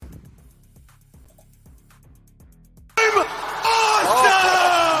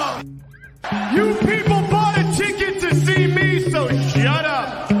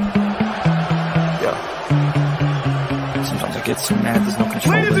So mad there's no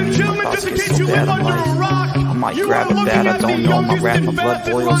control. Ladies and gentlemen, just in case you live under a rock, I might grab it bad, I don't know. My rap, my blood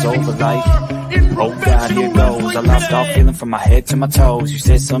boils over like, oh God, here goes. I lost all feeling from my head to my toes. You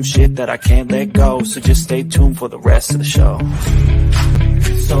said some shit that I can't let go, so just stay tuned for the rest of the show.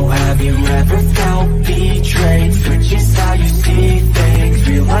 So have you ever felt betrayed? Switches how you see things,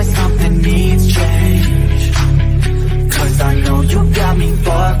 realize something needs change. Cause I know you got me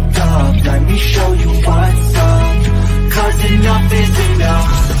fucked up, let me show you what's up. Cause enough is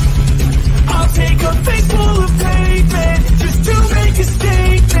enough. I'll take a face full of pavement just to make a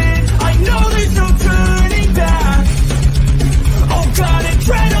statement. I know there's no turning back. Oh God,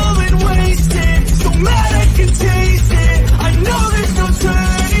 adrenaline wasted, so mad I can taste it. I know there's no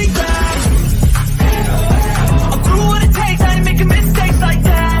turning back. I'll do what it takes, I ain't making mistakes like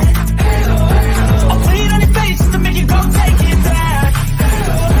that. I'll play it on your face just to make you go take it back.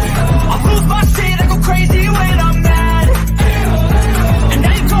 I'll lose my shit, I go crazy when I'm mad. And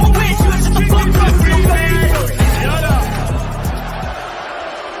now you gon' wish you was just a fuck up real bad.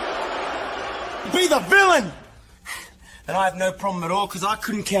 Be the villain! And I have no problem at all, because I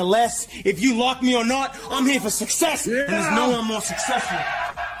couldn't care less if you like me or not. I'm here for success, and there's no one more successful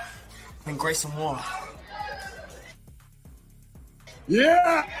than Grayson Waller.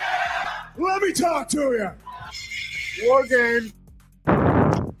 Yeah! Let me talk to you! War game.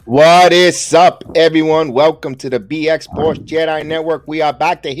 What is up, everyone? Welcome to the BX Sports Jedi Network. We are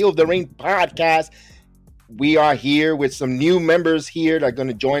back to Heel of the Ring podcast. We are here with some new members here that are going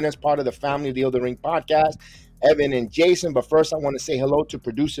to join us, part of the family of the Heel of the Ring podcast, Evan and Jason. But first, I want to say hello to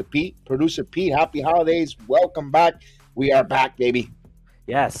Producer Pete. Producer Pete, happy holidays. Welcome back. We are back, baby.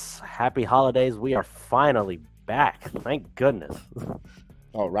 Yes, happy holidays. We are finally back. Thank goodness.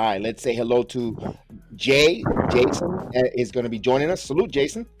 All right, let's say hello to Jay. Jason is going to be joining us. Salute,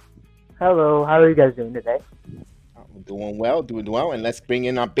 Jason. Hello, how are you guys doing today? Doing well. And let's bring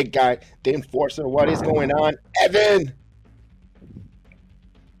in our big guy, the enforcer. What is going on? Evan.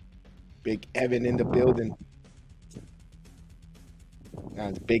 Big Evan in the building.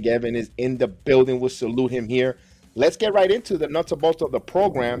 Big Evan is in the building. We'll salute him here. Let's get right into the nuts and bolts of the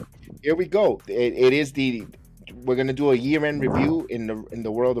program. Here we go. We're going to do a year-end review in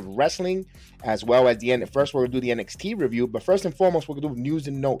the world of wrestling, as well as the end. First, we're going to do the NXT review, but first and foremost, we're going to do news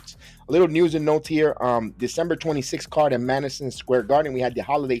and notes. A little news and notes here. December 26th card at Madison Square Garden. We had the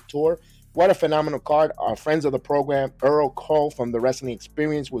holiday tour. What a phenomenal card. Our friends of the program, Earl Cole from the Wrestling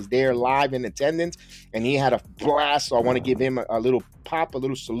Experience, was there live in attendance, and he had a blast. So I want to give him a little pop, a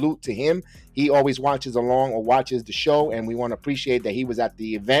little salute to him. He always watches along or watches the show, and we want to appreciate that he was at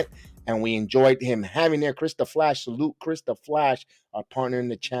the event. And we enjoyed him having there. Chris the Flash, salute Chris the Flash, our partner in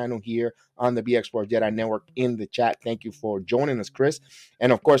the channel here on the BX Sports Jedi Network in the chat. Thank you for joining us, Chris.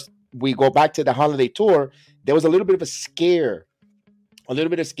 And of course, we go back to the holiday tour. There was a little bit of a scare. A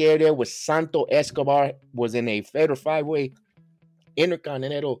little bit of scare there with Santo Escobar was in a Fatal 5-Way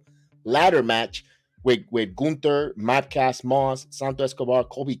Intercontinental ladder match with Gunther, Madcast Moss, Santo Escobar,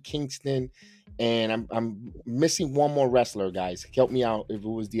 Kobe Kingston. And I'm missing one more wrestler, guys. Help me out if it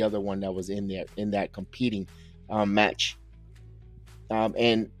was the other one that was in there in that competing match.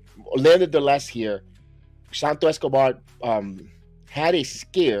 And nevertheless here, Santo Escobar had a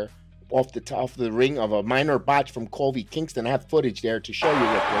scare off the top of the ring of a minor botch from Kobe Kingston. I have footage there to show you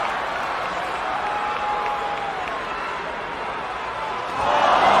real quick.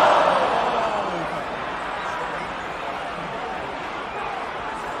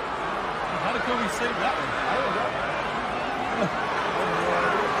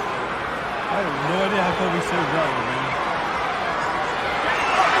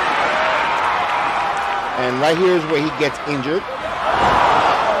 And right here is where he gets injured.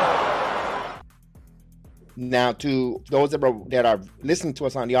 Now, to those that are listening to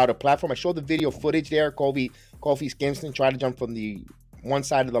us on the audio platform, I showed the video footage there. Kofi Kingston tried to jump from the one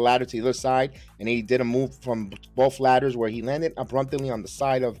side of the ladder to the other side, and he did a move from both ladders where he landed abruptly on the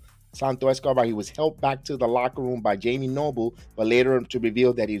side of Santo Escobar. He was helped back to the locker room by Jamie Noble, but later to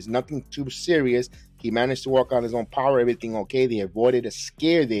reveal that he was nothing too serious. He managed to work on his own power, everything okay. They avoided a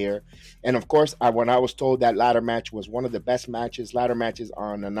scare there. And of course, when I was told that ladder match was one of the best ladder matches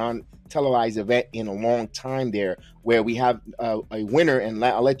on a non-televised event in a long time there, where we have a winner, and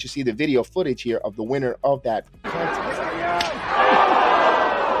I'll let you see the video footage here of the winner of that contest.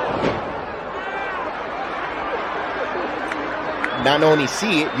 Not only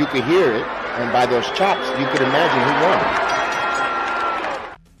see it, you could hear it, and by those chops, you could imagine who won.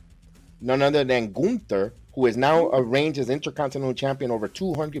 None other than Gunther, who is now arranged as Intercontinental Champion over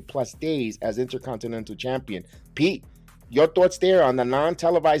 200 plus days as Intercontinental Champion. Pete, your thoughts there on the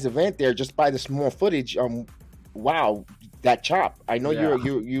non-televised event there, just by the small footage? Wow, that chop. I know Yeah.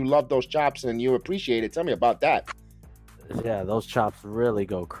 you love those chops and you appreciate it. Tell me about that. Yeah, those chops really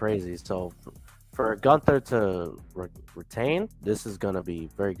go crazy. So for Gunther to retain, this is going to be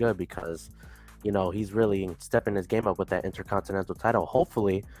very good because, he's really stepping his game up with that Intercontinental title.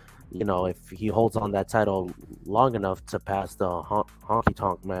 Hopefully, if he holds on that title long enough to pass the Honky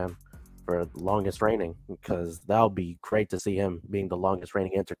Tonk Man for longest reigning, because that would be great to see him being the longest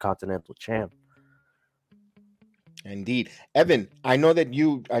reigning Intercontinental champ. Indeed. Evan, I know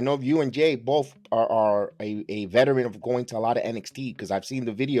you and Jay both are a veteran of going to a lot of NXT because I've seen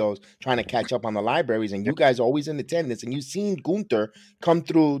the videos trying to catch up on the libraries, and you guys are always in attendance, and you've seen Gunther come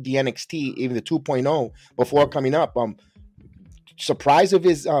through the NXT, even the 2.0 before coming up. Surprise of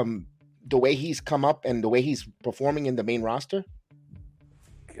his the way he's come up and the way he's performing in the main roster?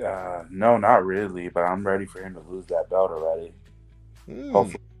 No, not really, but I'm ready for him to lose that belt already.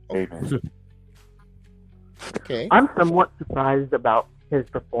 Hopefully, okay. I'm somewhat surprised about his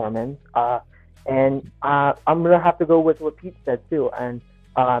performance, and I'm gonna have to go with what Pete said too, and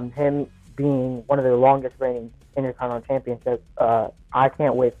him being one of the longest reigning Intercontinental Championships. I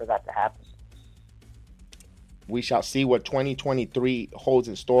can't wait for that to happen. We shall see what 2023 holds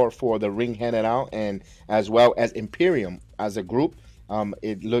in store for the Ring Handed Out, and as well as Imperium as a group.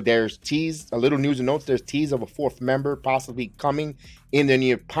 There's a little news and notes. There's tease of a fourth member possibly coming in the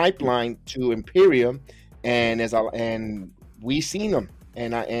near pipeline to Imperium, and we seen them,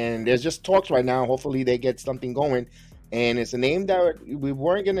 and there's just talks right now. Hopefully they get something going, and it's a name that we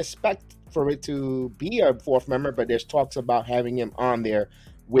weren't gonna expect for it to be a fourth member, but there's talks about having him on there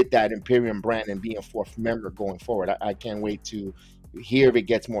with that Imperium brand and being a fourth member going forward. I can't wait to hear if it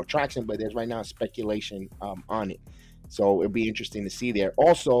gets more traction, but there's right now speculation on it. So it'll be interesting to see there.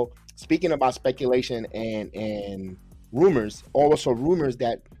 Also, speaking about speculation and rumors, also rumors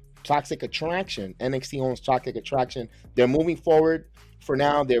that Toxic Attraction, NXT owns Toxic Attraction, they're moving forward. For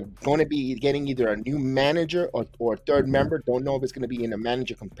now, they're going to be getting either a new manager or a third member. Don't know if it's going to be in a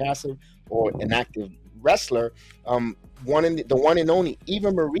manager compassive or an active wrestler. The one and only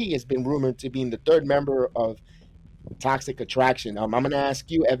Eva Marie has been rumored to be the third member of Toxic Attraction. I'm going to ask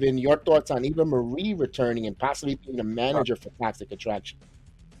you, Evan, your thoughts on Eva Marie returning and possibly being a manager for Toxic Attraction.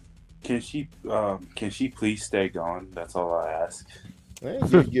 Can she please stay gone? That's all I ask.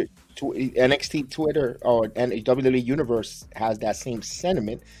 NXT Twitter and WWE Universe has that same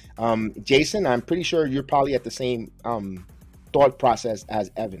sentiment. Jason, I'm pretty sure you're probably at the same thought process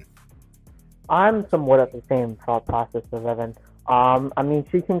as Evan. I'm somewhat at the same thought process as Evan. I mean,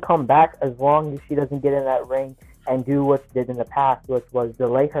 she can come back as long as she doesn't get in that ring and do what she did in the past, which was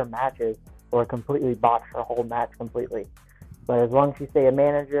delay her matches or completely botch her whole match completely. But as long as she stay a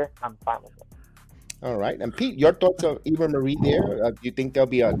manager, I'm fine with it. All right. And Pete, your thoughts on Eva Marie there? Do you think there'll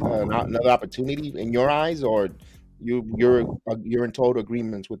be another opportunity in your eyes, or you're in total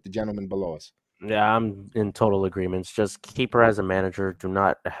agreements with the gentleman below us? Yeah, I'm in total agreements. Just keep her as a manager. Do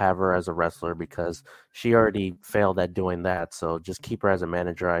not have her as a wrestler because she already failed at doing that. So just keep her as a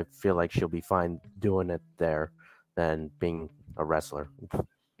manager. I feel like she'll be fine doing it there than being a wrestler.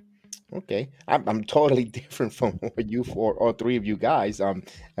 Okay, I'm totally different from what you four or three of you guys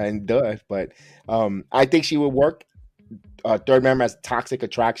but I think she would work. Third member as Toxic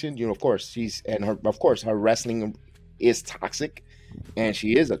Attraction. Of course her wrestling is toxic, and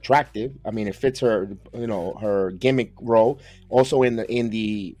she is attractive. I mean, it fits her, her gimmick role. Also in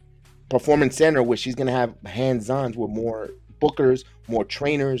the Performance Center, where she's gonna have hands-ons with more bookers, more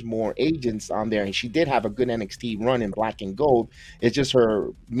trainers, more agents on there, and she did have a good NXT run in Black and Gold. It's just her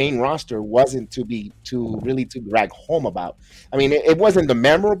main roster wasn't to drag home about. I mean, it wasn't the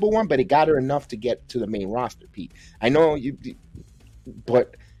memorable one, but it got her enough to get to the main roster, Pete. I know you,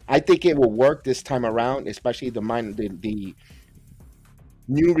 but I think it will work this time around, especially the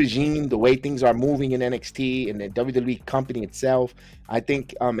new regime, the way things are moving in NXT and the WWE company itself. I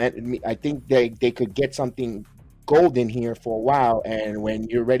think they could get something golden here for a while, and when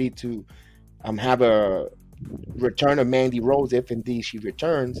you're ready to have a return of Mandy Rose, if indeed she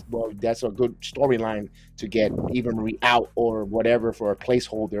returns, well, that's a good storyline to get Eva Marie out or whatever for a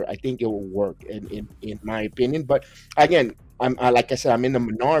placeholder. I think it will work in my opinion. But again, like I said, I'm in the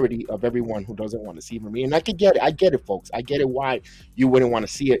minority of everyone who doesn't want to see Eva Marie, and I get it, folks. I get it why you wouldn't want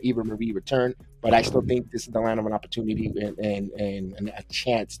to see Eva Marie return, but I still think this is the land of an opportunity and a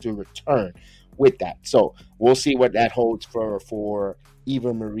chance to return with that. So we'll see what that holds for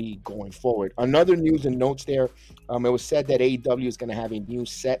Eva Marie going forward. Another news and notes there, it was said that AEW is going to have a new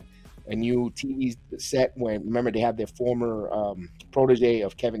TV set. Remember, they have their former protege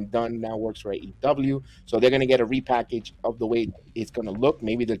of Kevin Dunn now works for AEW, so they're going to get a repackage of the way it's going to look.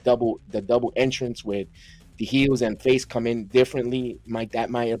 Maybe the double entrance with the heels and face come in differently, that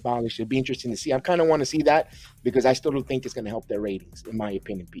might abolish. It'd be interesting to see. I kind of want to see that because I still don't think it's going to help their ratings, in my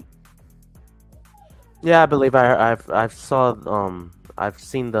opinion, Pete. Yeah, I believe I've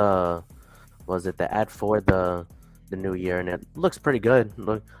seen the ad for the new year, and it looks pretty good.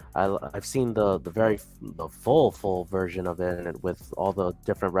 Look, I've seen the full version of it, and with all the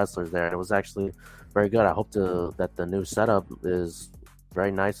different wrestlers there, and it was actually very good. I hope that the new setup is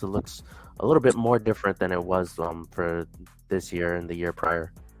very nice. It looks a little bit more different than it was for this year and the year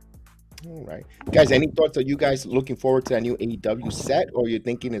prior. All right, guys. Any thoughts? Are you guys looking forward to that new AEW set, or you're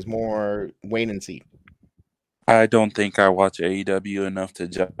thinking is more wait and see? I don't think I watch AEW enough to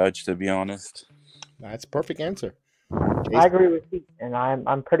judge, to be honest. That's a perfect answer. Jason? I agree with Pete, and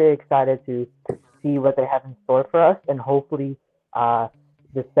I'm pretty excited to see what they have in store for us, and hopefully the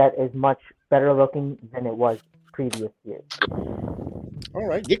set is much better looking than it was previous years. All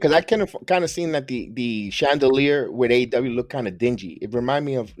right, yeah, because I kind of seen that the chandelier with AEW looked kind of dingy. It reminded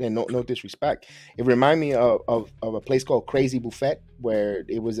me of, and no disrespect, it reminded me of a place called Crazy Buffet, where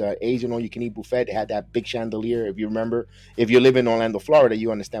it was an Asian all-you-can-eat buffet. It had that big chandelier. If you remember, if you live in Orlando, Florida,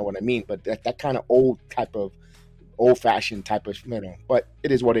 you understand what I mean. But that kind of old-fashioned type of, but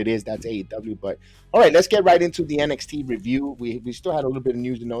it is what it is. That's AEW. But all right, let's get right into the NXT review. We still had a little bit of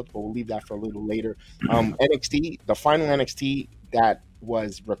news and notes, but we'll leave that for a little later. NXT, the final NXT that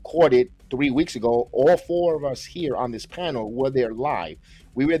was recorded 3 weeks ago. All four of us here on this panel were there live.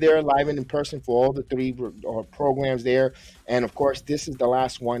 We were there live and in person for all the three programs there. And of course, this is the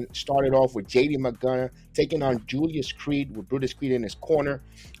last one. Started off with JD McDonough taking on Julius Creed with Brutus Creed in his corner.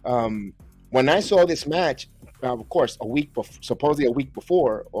 When I saw this match, of course, supposedly a week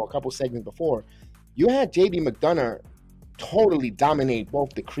before or a couple segments before, you had JD McDonough totally dominate both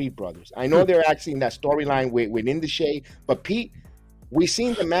the Creed brothers. I know they're actually in that storyline with Indushay, but Pete, we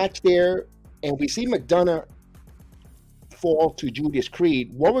seen the match there, and we see McDonough fall to Julius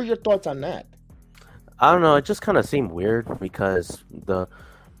Creed. What were your thoughts on that? I don't know. It just kind of seemed weird because the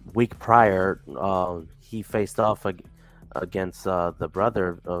week prior, he faced off against the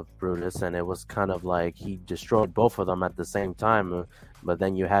brother of Brutus, and it was kind of like he destroyed both of them at the same time. But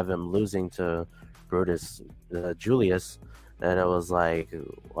then you have him losing to Brutus, Julius, and it was like,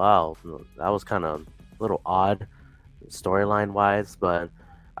 wow, that was kind of a little odd storyline wise, but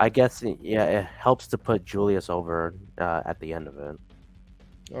I guess it helps to put Julius over at the end of it.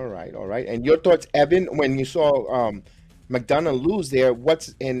 All right. And your thoughts, Evan, when you saw McDonough lose there?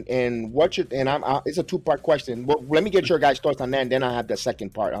 It's a two-part question. Well, let me get your guys' thoughts on that, and then I have the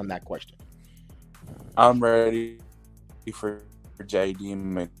second part on that question. I'm ready for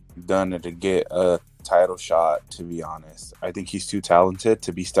JD McDonough to get a title shot. To be honest, I think he's too talented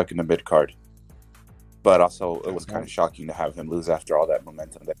to be stuck in the mid card. But also, it was kind of shocking to have him lose after all that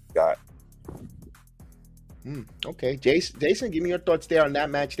momentum that he got. Okay, Jason, give me your thoughts there on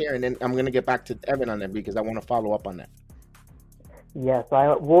that match there, and then I'm going to get back to Evan on that because I want to follow up on that. Yeah, so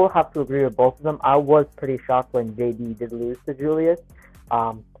I will have to agree with both of them. I was pretty shocked when JD did lose to Julius,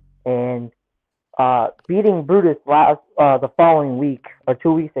 and beating Brutus the following week or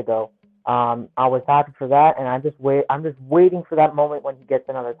 2 weeks ago. I was happy for that, and I'm just waiting for that moment when he gets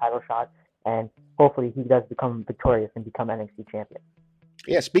another title shot. And hopefully he does become victorious and become NXT champion.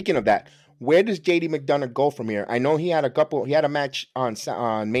 Yeah, speaking of that, where does JD McDonough go from here? I know he had a match on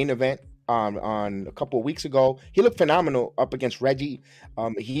main event on a couple of weeks ago. He looked phenomenal up against Reggie.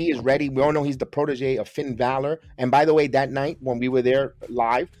 He is ready. We all know he's the protege of Finn Balor. And by the way, that night when we were there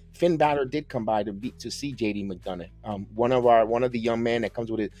live, Finn Balor did come by to see JD McDonough. One of the young men that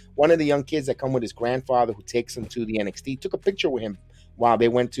comes with one of the young kids that come with his grandfather who takes him to the NXT, took a picture with him while they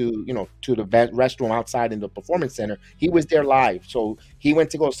went to the restroom outside in the Performance Center. He was there live. So he went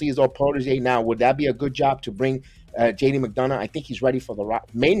to go see his old protege. Now, would that be a good job to bring JD McDonough? I think he's ready for the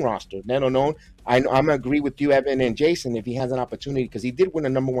main roster. Let alone, I'm going to agree with you, Evan and Jason, if he has an opportunity, because he did win a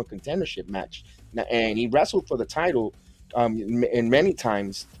number one contendership match. And he wrestled for the title and many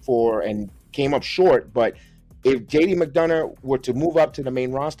times and came up short. But if JD McDonough were to move up to the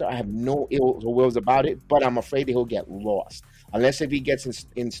main roster, I have no ills or wills about it, but I'm afraid that he'll get lost. Unless if he gets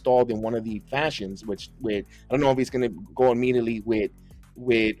installed in one of the fashions, which I don't know if he's going to go immediately with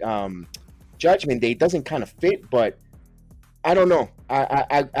Judgment Day. It doesn't kind of fit, but I don't know.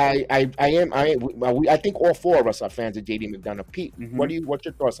 I think all four of us are fans of JD McDonough. Pete, what's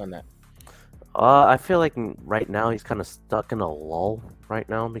your thoughts on that? I feel like right now he's kind of stuck in a lull right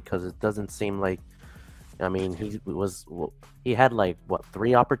now because it doesn't seem like. I mean, he had like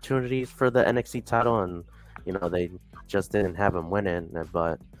 3 opportunities for the NXT title, and they just didn't have him win it.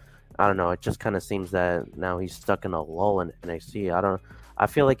 But I don't know. It just kind of seems that now he's stuck in a lull in NXT. I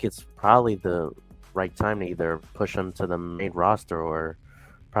feel like it's probably the right time to either push him to the main roster or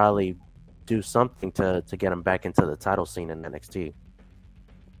probably do something to get him back into the title scene in NXT.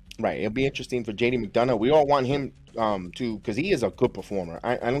 Right. It'll be interesting for JD McDonough. We all want him to, because he is a good performer.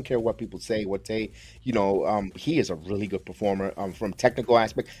 I don't care what people say, he is a really good performer from technical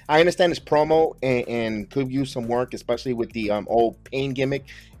aspect. I understand his promo and could use some work, especially with the old pain gimmick,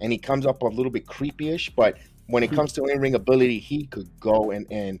 and he comes up a little bit creepy-ish, but when it comes to in-ring ability, he could go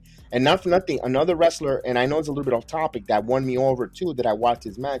and not for nothing, another wrestler, and I know it's a little bit off topic, that won me over too, that I watched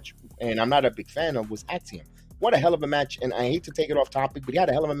his match, and I'm not a big fan of, was Axiom. What a hell of a match, and I hate to take it off topic, but he had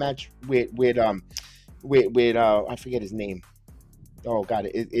a hell of a match with I forget his name. Oh God,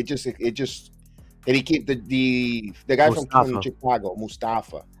 it just did he keep the guy Mustafa. from Chicago,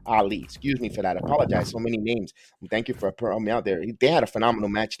 Mustafa Ali. Excuse me for that. I apologize. So many names. Thank you for putting me out there. They had a phenomenal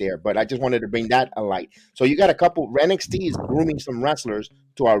match there, but I just wanted to bring that a light. So you got a couple. NXT is grooming some wrestlers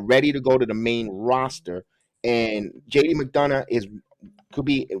to are ready to go to the main roster, and JD McDonough could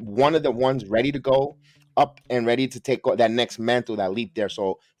be one of the ones ready to go up and ready to take that next mantle, that leap there.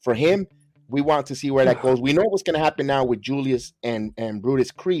 So for him, we want to see where that goes. We know what's going to happen now with Julius and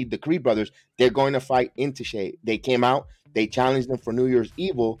Brutus Creed, the Creed brothers. They're going to fight Intishay. They came out. They challenged them for New Year's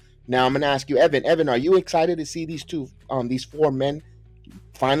Evil. Now I'm going to ask you, Evan. Evan, are you excited to see these these four men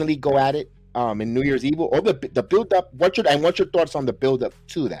finally go at it in New Year's Evil? Or the build up? What's your thoughts on the build up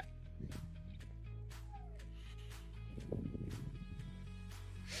to that?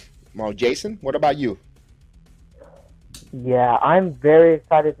 Well, Jason, what about you? Yeah, I'm very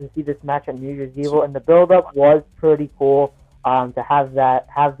excited to see this match at New Year's Evil, and the build-up was pretty cool. To have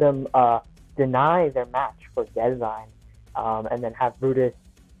them deny their match for Design, and then have Brutus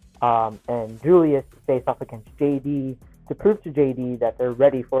and Julius face off against JD to prove to JD that they're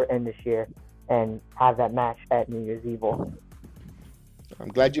ready for it in this year, and have that match at New Year's Evil. I'm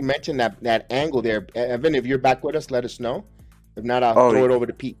glad you mentioned that angle there, Evan. If you're back with us, let us know. If not, I'll throw it over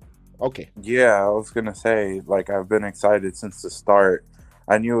to Pete. Okay. Yeah, I was going to say, I've been excited since the start.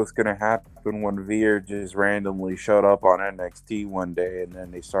 I knew it was going to happen when Veer just randomly showed up on NXT one day, and then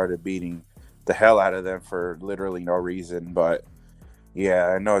they started beating the hell out of them for literally no reason. But, yeah,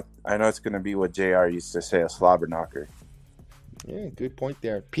 I know it's going to be what JR used to say, a slobber knocker. Yeah, good point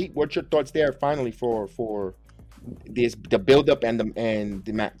there. Pete, what's your thoughts there finally for the build-up and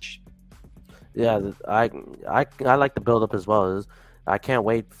the match? Yeah, I like the build-up as well. I can't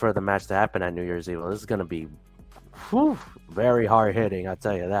wait for the match to happen at New Year's Evil. This is going to be very hard-hitting, I'll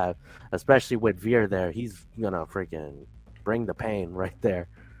tell you that. Especially with Veer there. He's going to freaking bring the pain right there.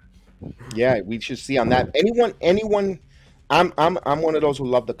 Yeah, we should see on that. Anyone, I'm one of those who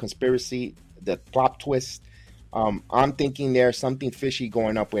love the conspiracy, the plot twist. I'm thinking there's something fishy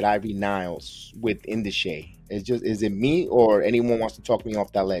going up with Ivy Niles with Indishay. Is it me, or anyone wants to talk me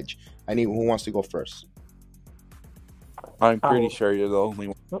off that ledge? Who wants to go first? I'm pretty sure you're the only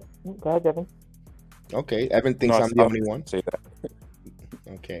one. Go ahead, Evan. Okay, Evan thinks I'm the only one. Say that.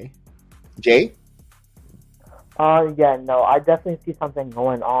 Okay. Jay? Yeah, no, I definitely see something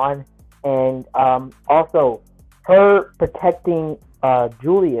going on. And also, her protecting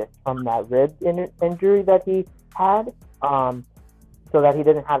Julius from that rib injury that he had, so that he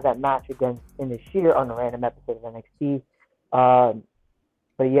didn't have that match against Indishir on a random episode of NXT.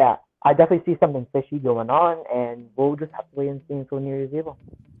 But yeah, I definitely see something fishy going on, and we'll just have to wait and see until New Year's Evil.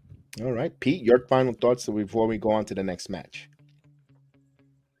 All right, Pete, your final thoughts before we go on to the next match.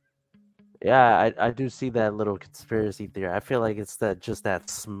 Yeah, I do see that little conspiracy theory. I feel like it's that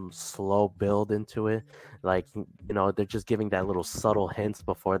slow build into it. They're just giving that little subtle hints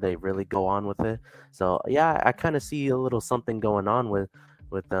before they really go on with it. So yeah, I kind of see a little something going on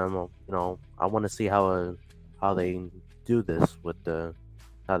with them. I want to see how they do this with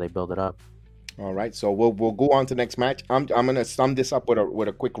how they build it up. All right, so we'll go on to the next match. I'm gonna sum this up with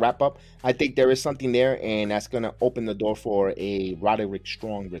a quick wrap up. I think there is something there, and that's gonna open the door for a Roderick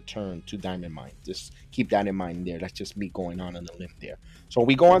Strong return to Diamond Mine. Just keep that in mind there. That's just me going on the limb there. So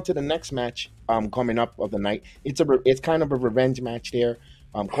we go on to the next match coming up of the night. It's kind of a revenge match there.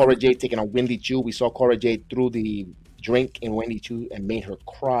 Cora Jade taking on Wendy Choo. We saw Cora Jade threw the drink in Wendy Choo and made her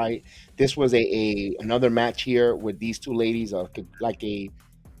cry. This was another match here with these two ladies, like a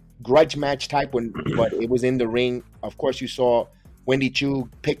grudge match type but it was in the ring. Of course, you saw Wendy Choo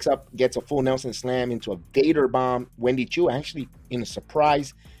gets a full Nelson slam into a Vader bomb. Wendy Choo actually, in a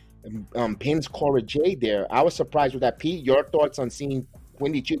surprise, pins Cora Jade there. I was surprised with that. Pete, your thoughts on seeing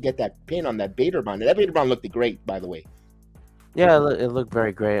Wendy Choo get that pin on that Vader bomb? That Vader bomb looked great, by the way. Yeah, it looked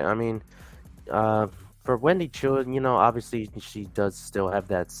very great. I mean, for Wendy Choo, obviously she does still have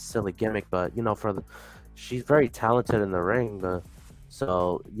that silly gimmick, but she's very talented in the ring. But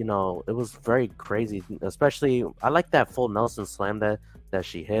So, it was very crazy. Especially, I like that full Nelson slam that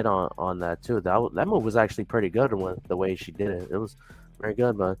she hit on that too. That move was actually pretty good when the way she did it. It was very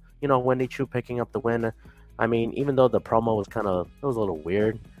good. But Wendy Chu picking up the win. I mean, even though the promo was it was a little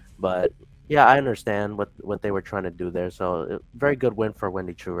weird, but yeah, I understand what they were trying to do there. So, very good win for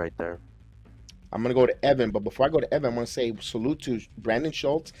Wendy Chu right there. I'm going to go to Evan, but before I go to Evan, I want to say salute to Brandon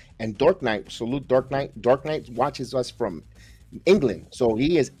Schultz and Dark Knight. Salute Dark Knight. Dark Knight watches us from England, so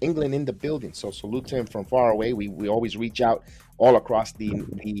he is England in the building. So salute to him from far away. We always reach out all across the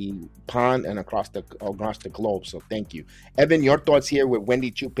pond and across the globe. So thank you, Evan. Your thoughts here with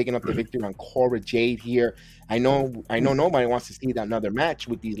Wendy Chu picking up the victory on Cora Jade here. I know nobody wants to see another match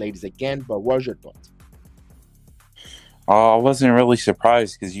with these ladies again, but what's your thoughts? I wasn't really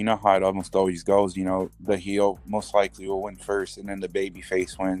surprised because you know how it almost always goes. The heel most likely will win first, and then the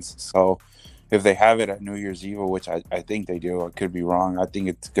babyface wins. So if they have it at New Year's Eve, which I think they do, I could be wrong. I think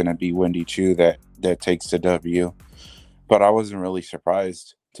it's going to be Wendy Chu that takes the W. But I wasn't really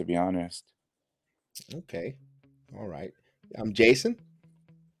surprised, to be honest. Okay. All right. Jason?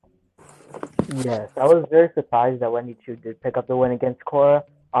 Yes, I was very surprised that Wendy Chu did pick up the win against Cora.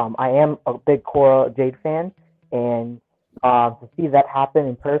 I am a big Cora Jade fan, and to see that happen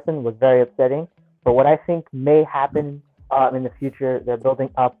in person was very upsetting. But what I think may happen in the future, they're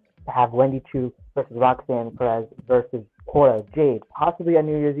building up to have Wendy Chu versus Roxanne Perez versus Cora Jade, possibly at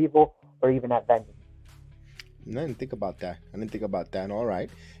New Year's Evil or even at Vengeance. I didn't think about that. All right.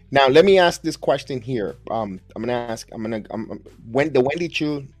 Now let me ask this question here. When the Wendy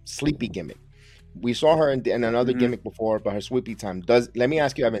Chu sleepy gimmick. We saw her in another gimmick before, but her sweepy time let me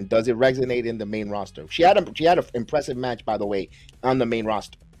ask you, Evan, does it resonate in the main roster? She had an impressive match, by the way, on the main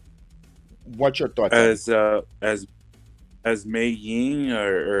roster. What's your thoughts? As Mei Ying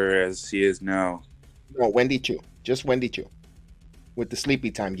or as she is now? No, Wendy Chu. Just Wendy Chu. With the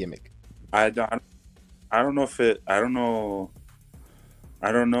sleepy time gimmick. I don't know if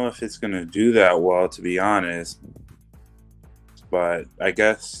it's gonna do that well, to be honest. But I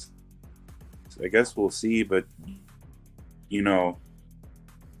guess we'll see. But I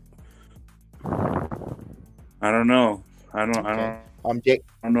don't know. I don't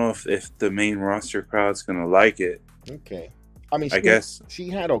know if the main roster crowd's gonna like it. Okay. I mean, she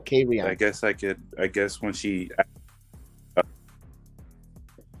had okay reaction. I guess when she.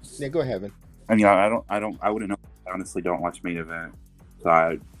 Yeah, go ahead, Evan. I mean, I wouldn't know. I honestly don't watch main event, so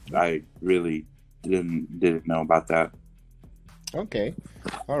I really didn't know about that. Okay,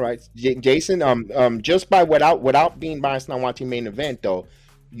 all right, Jason. Just by without being biased, not watching main event though,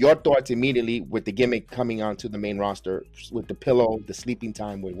 your thoughts immediately with the gimmick coming onto the main roster with the pillow, the sleeping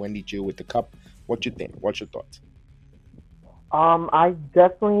time with Wendy Chu with the cup. What you think? What's your thoughts? I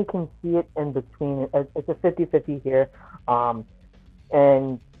definitely can see it in between. It's a 50-50 here,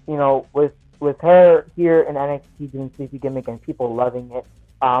 and with her here in NXT doing sleepy gimmick and people loving it.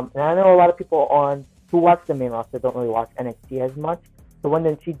 And I know a lot of people who watch the main roster don't really watch NXT as much. So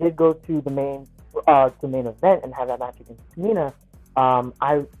when she did go to the main event and have that match against Tamina,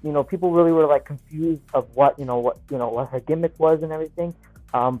 people really were like confused of what her gimmick was and everything.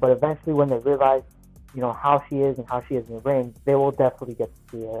 But eventually when they realized, how she is and how she is in the ring, they will definitely get to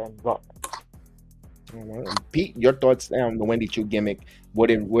see her and love her. Pete, your thoughts on the Wendy Chu gimmick?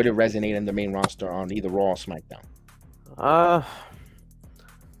 Would it resonate in the main roster on either Raw or SmackDown? I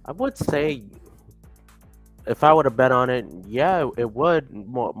would say if I were to bet on it, yeah, it would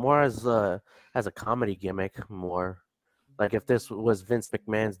more as a comedy gimmick. More like if this was Vince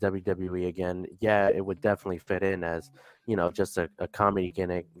McMahon's WWE again, yeah, it would definitely fit in as just a comedy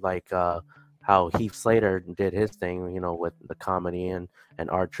gimmick, like how Heath Slater did his thing, with the comedy and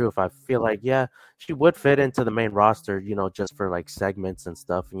R-Truth. I feel like, yeah, she would fit into the main roster, just for like segments and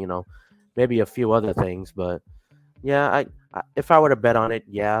stuff, maybe a few other things. But yeah, I if I were to bet on it,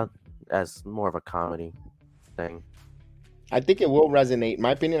 yeah, as more of a comedy thing. I think it will resonate. In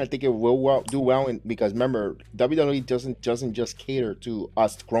my opinion, I think it will do well because remember, WWE doesn't just cater to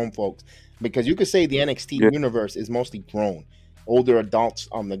us grown folks, because you could say the NXT universe is mostly grown. Older adults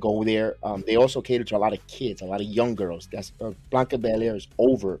that go there. They also cater to a lot of kids, a lot of young girls. That's Blanca Belair is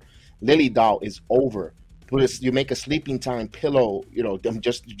over. Lily Doll is over. You make a sleeping time pillow,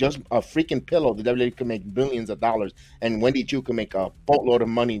 just a freaking pillow. The WWE can make billions of dollars, and Wendy Chu can make a boatload of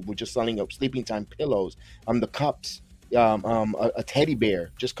money with just selling up sleeping time pillows. The cups, a teddy bear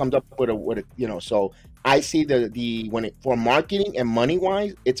just comes up with a. So I see for marketing and money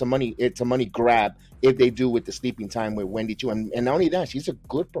wise, it's a money grab if they do with the sleeping time with Wendy Chu, and not only that, she's a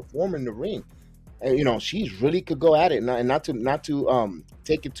good performer in the ring, and she's really could go at it, and not to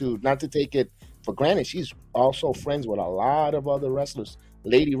take it for granted, she's also friends with a lot of other wrestlers,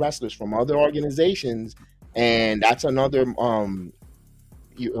 lady wrestlers from other organizations, and that's another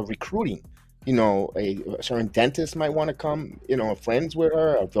recruiting. A certain dentist might want to come. Friends with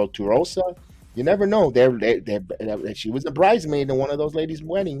her, a virtuosa. You never know. She was a bridesmaid in one of those ladies'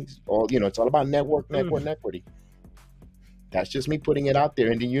 weddings. Or it's all about networking. That's just me putting it out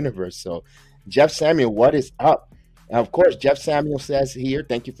there in the universe. So, Jeff Samuel, what is up? And of course, Jeff Samuel says here,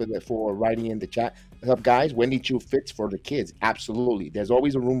 thank you for writing in the chat. What's up, guys? Wendy Chu fits for the kids. Absolutely. There's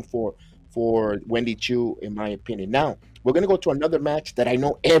always a room for Wendy Chu, in my opinion. Now, we're going to go to another match that I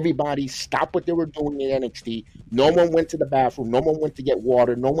know everybody stopped what they were doing in NXT. No one went to the bathroom. No one went to get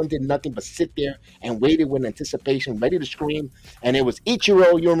water. No one did nothing but sit there and waited with anticipation, ready to scream. And it was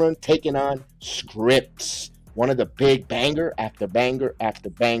Ichiro Uemura taking on Scripps. One of the big banger after banger after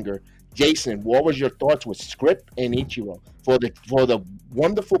banger. Jason, what was your thoughts with Scripps and Ichiro for the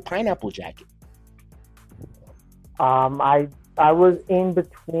wonderful pineapple jacket? I was in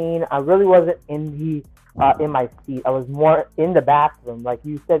between. I really wasn't in my seat. I was more in the bathroom, like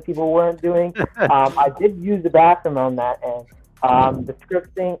you said. People weren't doing. I did use the bathroom on that, and the Scripps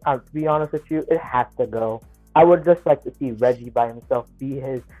thing. To be honest with you, it has to go. I would just like to see Reggie by himself be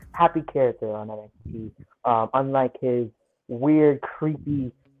his happy character on NXT, unlike his weird,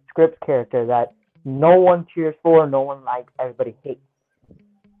 creepy Scripps character that no one cheers for, no one likes, everybody hates.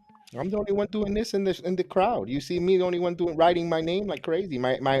 I'm the only one doing this in the crowd. You see me, the only one writing my name like crazy.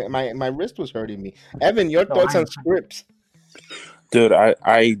 My wrist was hurting me. Evan, your thoughts on Scripps? Dude,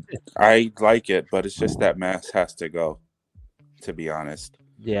 I like it, but it's just that mask has to go. To be honest,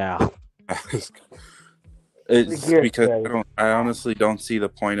 Yeah. it's because I honestly don't see the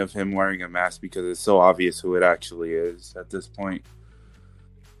point of him wearing a mask because it's so obvious who it actually is at this point.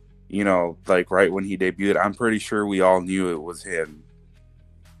 Like right when he debuted, I'm pretty sure we all knew it was him.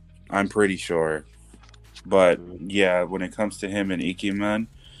 I'm pretty sure. But yeah, when it comes to him and Ikemen,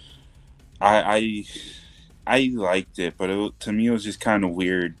 I liked it, but to me it was just kind of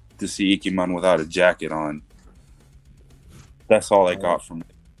weird to see Ikemen without a jacket on. That's all I got from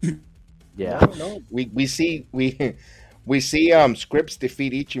it. Yeah. No. We see Scripps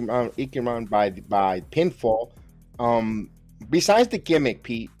defeat Ikemen by pinfall. Besides the gimmick,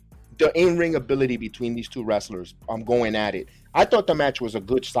 Pete, the in-ring ability between these two wrestlers, going at it. I thought the match was a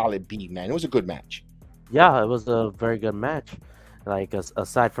good, solid beat, man. It was a good match. Yeah, it was a very good match. Like,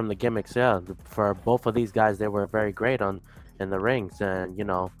 aside from the gimmicks, for both of these guys, they were very great in the rings. And,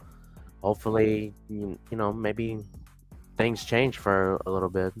 hopefully, maybe things change for a little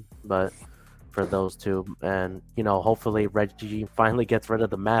bit. But for those two, and, hopefully Reggie finally gets rid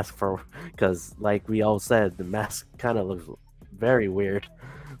of the mask because, like we all said, the mask kind of looks very weird.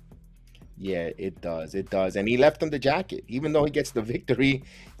 Yeah, it does. And he left him the jacket. Even though he gets the victory,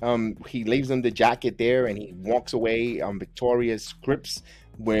 he leaves him the jacket there and he walks away victorious. Scripps,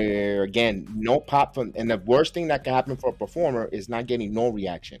 where, again, no pop from... And the worst thing that can happen for a performer is not getting no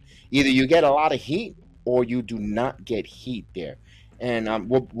reaction. Either you get a lot of heat or you do not get heat there. And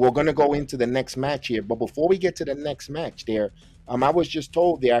we're going to go into the next match here. But before we get to the next match there, I was just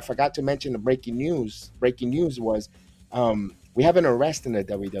told there, I forgot to mention the breaking news. Breaking news was we have an arrest in the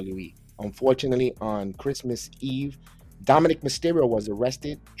WWE. Unfortunately, on Christmas Eve, Dominic Mysterio was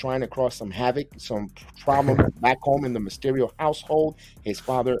arrested trying to cause some havoc, some problem back home in the Mysterio household. His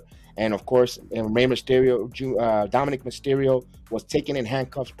father and, of course, Rey Mysterio, Dominic Mysterio was taken in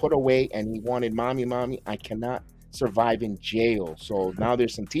handcuffs, put away, and he wanted, mommy, I cannot survive in jail. So now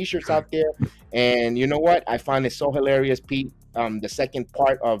there's some T-shirts out there. And you know what? I find it so hilarious, Pete. The second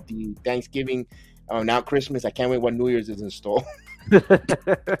part of the Thanksgiving, now Christmas, I can't wait what New Year's is in store.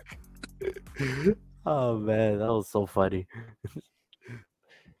 Oh man, that was so funny.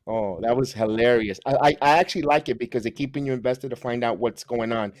 Oh, that was hilarious. I actually like it because they're keeping you invested to find out what's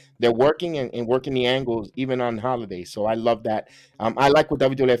going on. They're working and working the angles even on holidays. So I love that. I like what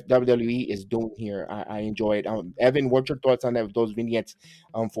WWE is doing here. I enjoy it. Evan, what's your thoughts on those vignettes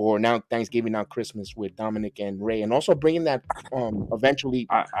for now Thanksgiving, now Christmas with Dominic and Rey, and also bringing that eventually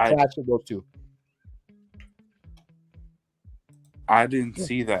clash of those two? I didn't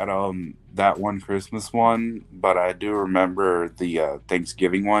see that one Christmas one, but I do remember the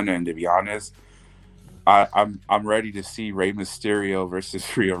Thanksgiving one. And to be honest, I'm ready to see Rey Mysterio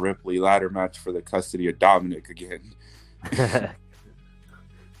versus Rhea Ripley ladder match for the custody of Dominic again.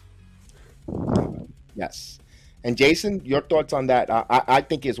 Yes. And Jason, your thoughts on that? I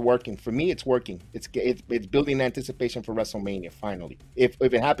think it's working. For me, it's working. It's building anticipation for WrestleMania finally, if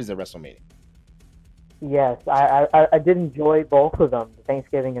it happens at WrestleMania. Yes, I did enjoy both of them, the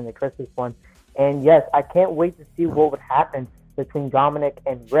Thanksgiving and the Christmas one. And yes, I can't wait to see what would happen between Dominic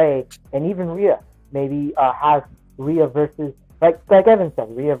and Ray, and even Rhea. Maybe have Rhea versus, like Evan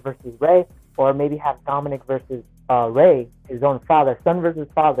said, Rhea versus Ray, or maybe have Dominic versus Ray, his own father, son versus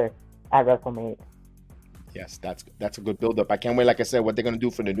father, at WrestleMania. Yes, that's a good build-up. I can't wait, like I said, what they're going to do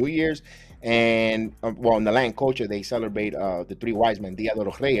for the New Year's. And, well, in the Latin culture, they celebrate the three wise men, Dia de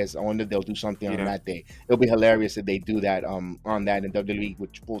los Reyes. I wonder if they'll do something on that day. It'll be hilarious if they do that on that in WWE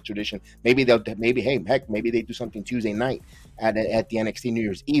with full tradition. Maybe they do something Tuesday night at the NXT New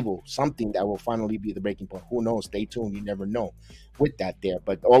Year's Evil, something that will finally be the breaking point. Who knows? Stay tuned. You never know with that there.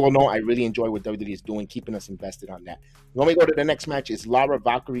 But all in all, I really enjoy what WWE is doing, keeping us invested on that. When we go to the next match, it's Lara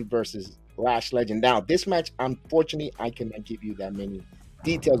Valkyrie versus Lash Legend. Now, this match, unfortunately, I cannot give you that many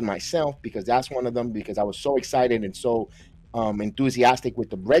details myself because that's one of them, because I was so excited and so enthusiastic with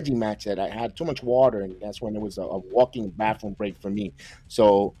the Reggie match that I had too much water, and that's when it was a walking bathroom break for me.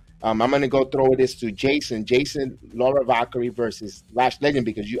 So I'm going to go throw this to Jason. Jason, Lara Valkyrie versus Lash Legend,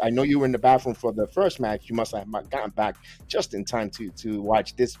 because I know you were in the bathroom for the first match. You must have gotten back just in time to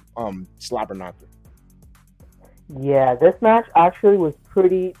watch this slobber knocker. Yeah, this match actually was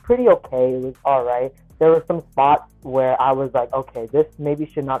pretty okay. It was all right. There were some spots where I was like, okay, this maybe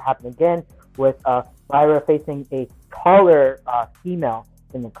should not happen again, with Lyra facing a taller female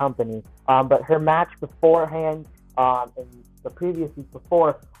in the company. But her match beforehand, and the previous week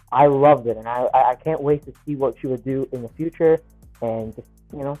before, I loved it, and I can't wait to see what she would do in the future, and just,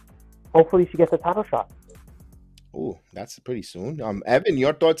 hopefully she gets a title shot. Oh, that's pretty soon. Evan,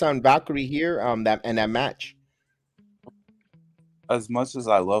 your thoughts on Valkyrie here, that match? As much as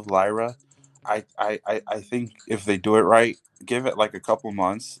I love Lyra, I think if they do it right, give it like a couple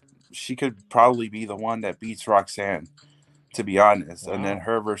months, she could probably be the one that beats Roxanne, to be honest. Wow. And then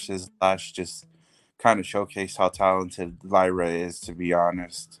her versus Lash just kind of showcased how talented Lyra is, to be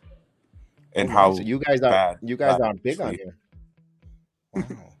honest, and how so you guys are big on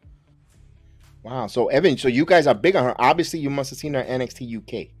her. Wow. So Evan, so you guys are big on her. Obviously, you must have seen her NXT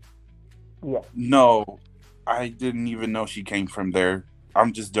UK. Yeah. No, I didn't even know she came from there.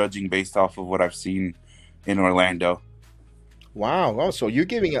 I'm just judging based off of what I've seen in Orlando. Wow. Oh, so you're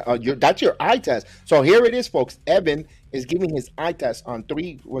giving that's your eye test. So here it is, folks. Evan is giving his eye test on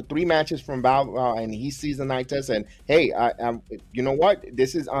three matches from Val, and he sees the eye test. And hey, you know what?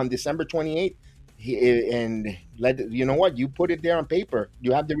 This is on December 28th. You know what? You put it there on paper.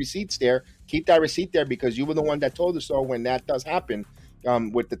 You have the receipts there. Keep that receipt there, because you were the one that told us so when that does happen.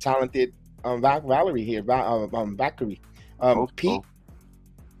 With the talented Valerie here, Valkyrie. Pete.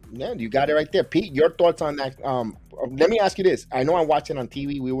 Yeah, you got it right there. Pete, your thoughts on that? Let me ask you this. I know I watched it on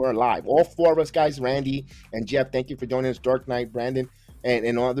TV. We were live. All four of us guys, Randy and Jeff, thank you for joining us. Dark Knight, Brandon,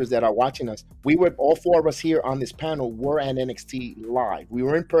 and others that are watching us. All four of us here on this panel were at NXT live. We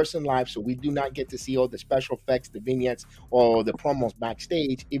were in person live, so we do not get to see all the special effects, the vignettes, or the promos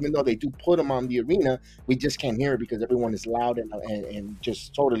backstage. Even though they do put them on the arena, we just can't hear it because everyone is loud and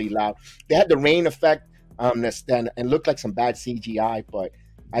just totally loud. They had the rain effect and looked like some bad CGI, but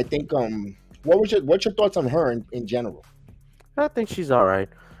I think what's your thoughts on her in general? I think she's all right.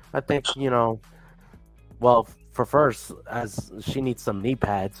 I think, well, for first, as she needs some knee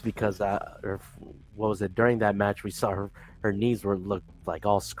pads, because during that match we saw her knees looked like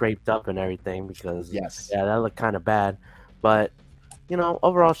all scraped up and everything, because that looked kind of bad. But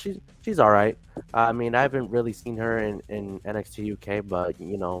overall she's all right. I mean, I haven't really seen her in NXT UK, but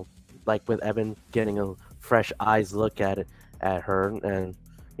like with Evan, getting a fresh eyes look at her, and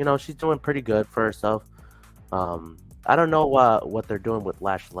she's doing pretty good for herself. I don't know what they're doing with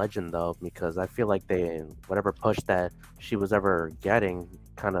Lash Legend, though, because I feel like whatever push that she was ever getting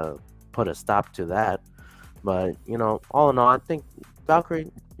kind of put a stop to that. But, all in all, I think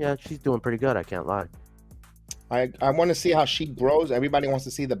Valkyrie, she's doing pretty good. I can't lie. I want to see how she grows. Everybody wants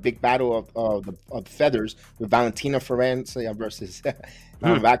to see the big battle of feathers with Valentina Ferenc versus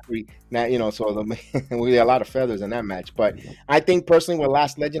Valkyrie. Now, so we got a lot of feathers in that match. But I think personally with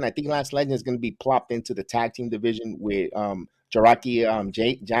Lash Legend, I think Lash Legend is going to be plopped into the tag team division with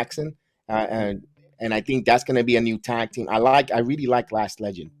Jaraki Jackson, and I think that's going to be a new tag team. I really like Lash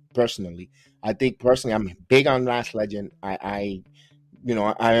Legend personally. I think personally I'm big on Lash Legend. I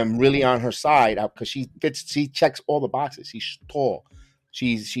am really on her side because she checks all the boxes. She's tall.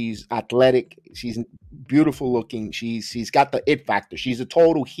 She's athletic. She's beautiful looking. She's got the it factor. She's a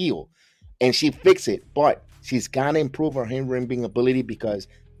total heel, and she fixed it. But she's got to improve her in-ring ability, because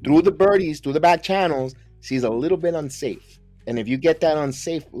through the birdies, through the back channels, she's a little bit unsafe. And if you get that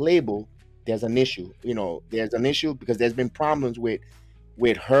unsafe label, there's an issue. There's an issue because there's been problems with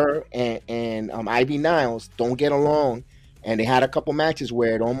her and Ivy Niles don't get along. And they had a couple matches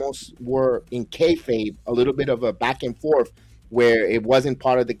where it almost were in kayfabe, a little bit of a back and forth. where it wasn't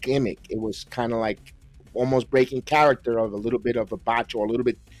part of the gimmick. It was kind of like almost breaking character of a little bit of a botch or a little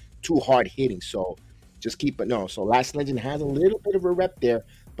bit too hard hitting. So just keep it. No, so Last Legend has a little bit of a rep there,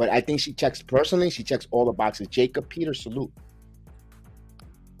 but I think she checks all the boxes. Jacob Peter, salute.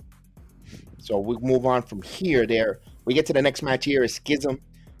 So we move on from here. We get to the next match here is Schism.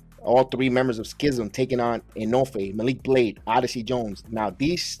 All three members of Schism taking on Enofe, Malik Blade, Odyssey Jones. Now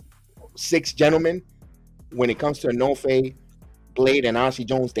these 6 gentlemen, when it comes to Enofe, Blade, and Odyssey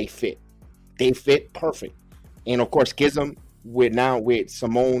Jones, they fit. They fit perfect. And of course, Schism with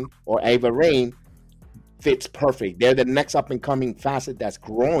Simone or Ava Rain fits perfect. They're the next up and coming facet that's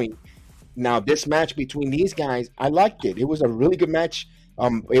growing. Now this match between these guys, I liked it. It was a really good match.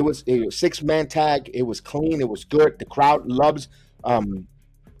 It was a 6-man tag. It was clean. It was good. The crowd loves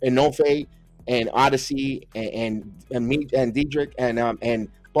Enofe and Odyssey and me and Diedrich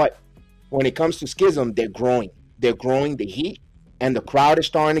but when it comes to Schism, they're growing. They're growing the heat, and the crowd is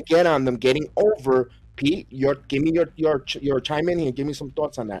starting to get on them, getting over. Pete, give me your chime in here. Give me some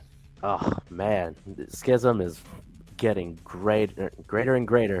thoughts on that. Oh man, Schism is getting greater and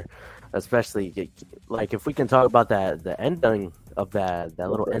greater, especially like if we can talk about the ending of that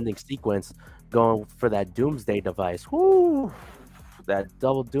little ending sequence, going for that Doomsday device. Whoo! That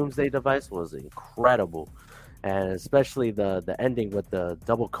double Doomsday device was incredible, and especially the ending with the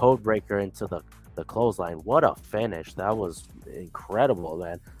double code breaker into the clothesline. What a finish! That was incredible,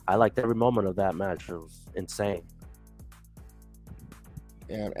 man. I liked every moment of that match. It was insane.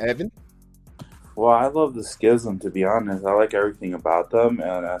 Yeah, Evan? Well, I love the Schism, to be honest. I like everything about them.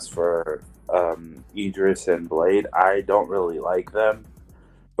 And as for Idris and Blade, I don't really like them.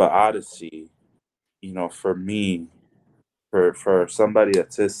 But Odyssey, for me, for somebody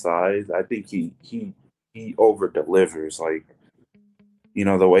that's his size, I think he over delivers. Like,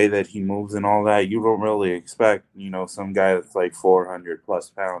 the way that he moves and all that, you don't really expect, some guy that's like 400 plus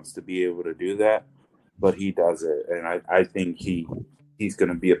pounds to be able to do that, but he does it. And I think he's going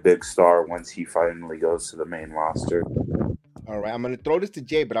to be a big star once he finally goes to the main roster. All right, I'm going to throw this to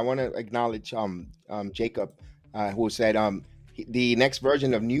Jay, but I want to acknowledge Jacob, who said the next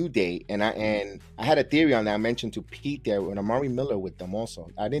version of New Day, and I had a theory on that. I mentioned to Pete there with Amari Miller with them also.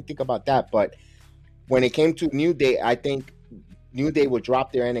 I didn't think about that, but when it came to New Day, I think New Day would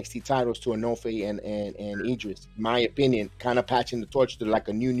drop their NXT titles to Enofe and Idris. My opinion, kind of patching the torch to like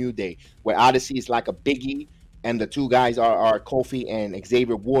a New Day, where Odyssey is like a Biggie, and the two guys are Kofi and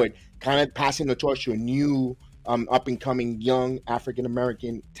Xavier Wood, kind of passing the torch to a new up and coming young African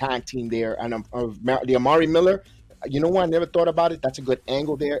American tag team there. And the Amari Miller, you know what? I never thought about it. That's a good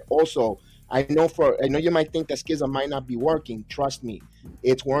angle there. Also, I know you might think that Schism might not be working. Trust me,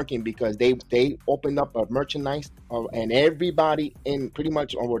 it's working because they opened up a merchandise and everybody in pretty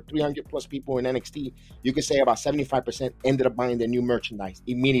much over 300 plus people in NXT, you could say about 75% ended up buying their new merchandise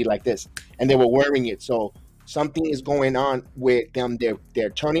immediately like this, and they were wearing it. So something is going on with them. They're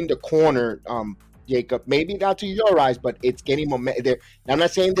turning the corner, Jacob. Maybe not to your eyes, but it's getting momentum. I'm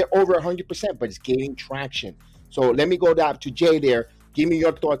not saying they're over 100%, but it's gaining traction. So let me go down to Jay there. Give me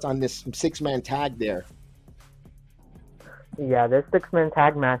your thoughts on this 6-man tag there. Yeah, this 6-man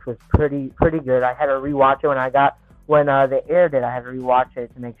tag match was pretty good. I had to rewatch it when they aired it. I had to rewatch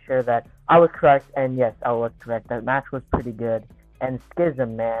it to make sure that I was correct. And yes, I was correct. That match was pretty good. And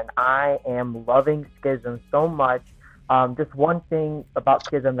Schism, man, I am loving Schism so much. Just one thing about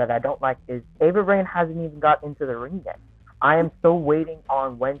Schism that I don't like is Ava Rain hasn't even got into the ring yet. I am still waiting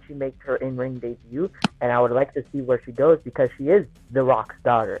on when she makes her in-ring debut, and I would like to see where she goes because she is The Rock's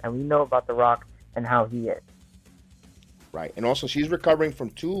daughter, and we know about The Rock and how he is. Right, and also she's recovering from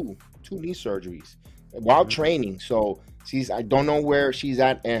two knee surgeries while training. So I don't know where she's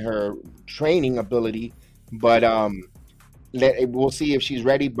at in her training ability, but we'll see if she's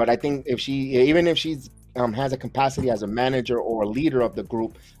ready. But I think if she's has a capacity as a manager or a leader of the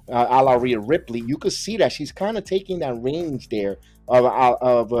group, a la Rhea Ripley, you could see that she's kind of taking that range there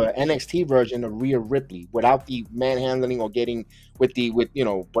of NXT version of Rhea Ripley without the manhandling or getting with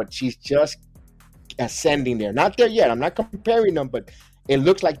but she's just ascending there. Not there yet. I'm not comparing them, but it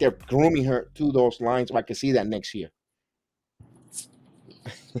looks like they're grooming her to those lines. So I can see that next year.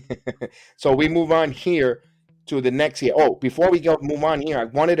 So we move on here to the next here. Oh, before we move on here, I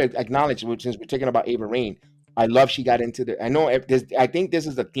wanted to acknowledge, since we're talking about Ava Rain, I love she got into the. I think this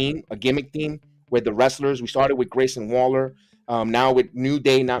is a gimmick theme with the wrestlers. We started with Grayson Waller, now with New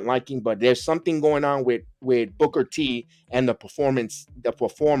Day not liking, but there's something going on with Booker T and the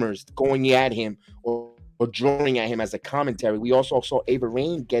performers going at him or drawing at him as a commentary. We also saw Ava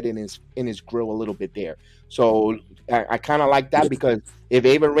Rain get in his grill a little bit there. So I kind of like that because if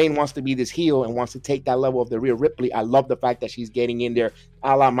Ava Rain wants to be this heel and wants to take that level of the Rhea Ripley, I love the fact that she's getting in there,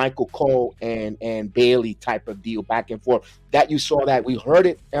 a la Michael Cole and Bailey type of deal, back and forth. That you saw that we heard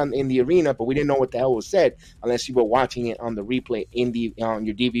it in the arena, but we didn't know what the hell was said unless you were watching it on the replay on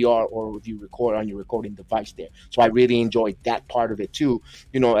your DVR or if you record on your recording device there. So I really enjoyed that part of it too.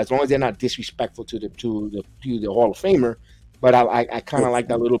 As long as they're not disrespectful to the Hall of Famer, but I kind of like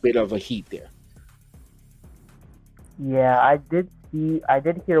that little bit of a heat there. Yeah, I did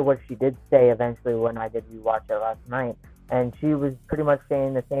hear what she did say eventually when I did rewatch it last night, and she was pretty much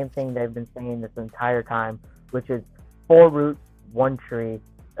saying the same thing they've been saying this entire time, which is 4 roots, 1 tree,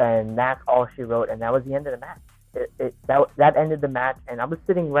 and that's all she wrote, and that was the end of the match. That ended the match, and I was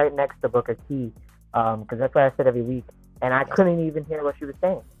sitting right next to Booker T, because that's what I said every week, and I couldn't even hear what she was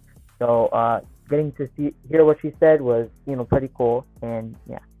saying. So getting to hear what she said was, pretty cool, and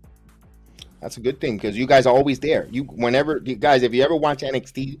yeah. That's a good thing because you guys are always there. If you ever watch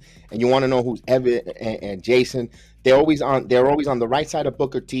NXT and you want to know who's Evan and Jason, they're always on the right side of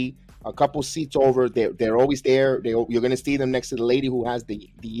Booker T, a couple seats over. They're always there. You're going to see them next to the lady who has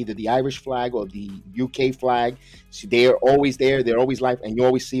either the Irish flag or the UK flag. So they're always there. They're always live, and you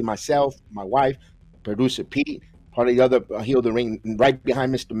always see myself, my wife, producer Pete, part of the other heel of the ring, right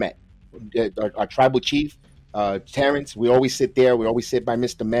behind Mr. Met, our tribal chief. Terrence, we always sit there. We always sit by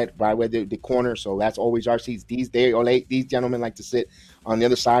Mr. Met, right where the corner. So that's always our seats. These gentlemen like to sit on the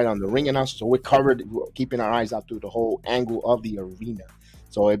other side on the ring announcer. So we're covered, keeping our eyes out through the whole angle of the arena.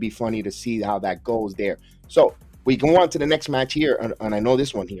 So it'd be funny to see how that goes there. So we go on to the next match here, and I know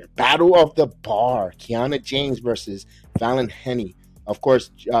this one here. Battle of the Bar. Kiana James versus Fallon Henny. Of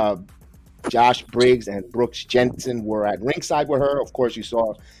course, Josh Briggs and Brooks Jensen were at ringside with her. Of course, you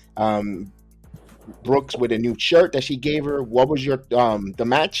saw Brooks with a new shirt that she gave her. What was your the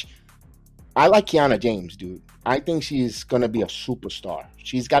match? I like Kiana James, dude. I think she's gonna be a superstar.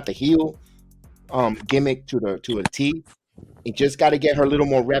 She's got the heel gimmick to a T. You just got to get her a little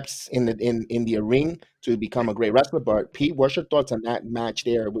more reps in the ring to become a great wrestler. But Pete, what's your thoughts on that match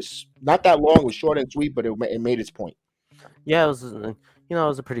there? It was not that long. It was short and sweet, but it made its point. Yeah, it was it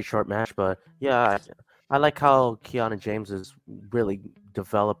was a pretty short match, but yeah, I like how Kiana James is really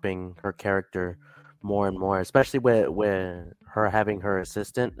developing her character more and more, especially with her having her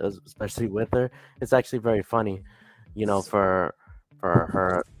assistant, especially with her. It's actually very funny, for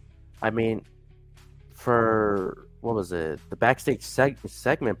her. I mean, for what was it? The backstage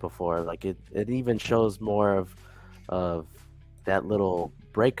segment before, like it even shows more of that little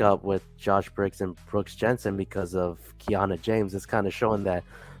breakup with Josh Briggs and Brooks Jensen because of Kiana James. It's kind of showing that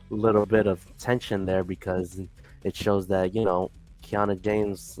little bit of tension there because it shows that Kiana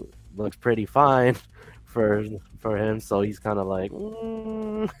James looks pretty fine for him, so he's kind of like,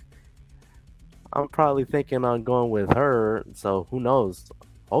 I'm probably thinking on going with her. So who knows?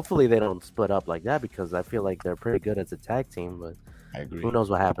 Hopefully they don't split up like that because I feel like they're pretty good as a tag team. But I agree. Who knows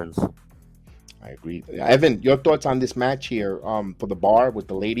what happens? I agree. Evan, your thoughts on this match here for the Bar with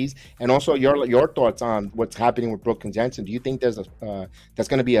the ladies, and also your thoughts on what's happening with Brooke and Jensen. Do you think there's going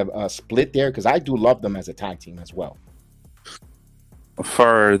to be a split there? Because I do love them as a tag team as well.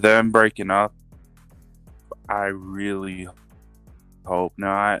 For them breaking up, I really hope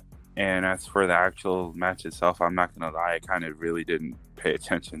not. And as for the actual match itself, I'm not going to lie, I kind of really didn't pay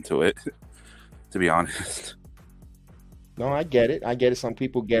attention to it, to be honest. No, I get it. Some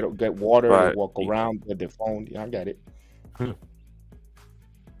people get water, they walk around with their phone. Yeah, I get it.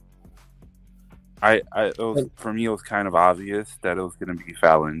 For me, it was kind of obvious that it was going to be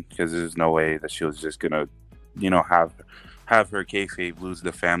Fallon because there's no way that she was just going to, have her kayfabe lose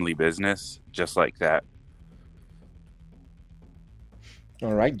the family business just like that.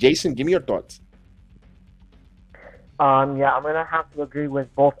 All right, Jason, give me your thoughts. Yeah, I'm gonna have to agree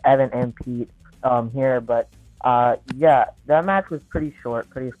with both Evan and Pete here, but yeah, that match was pretty short,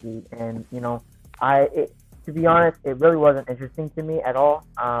 pretty sweet, and to be honest, it really wasn't interesting to me at all.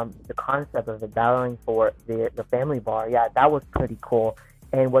 The concept of the battling for the family bar, yeah, that was pretty cool.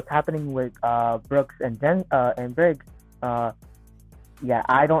 And what's happening with Brooks and Briggs, yeah,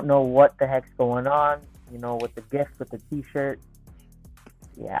 I don't know what the heck's going on. With the gift, with the T-shirt.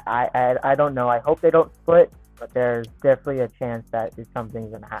 Yeah, I don't know. I hope they don't split, but there's definitely a chance that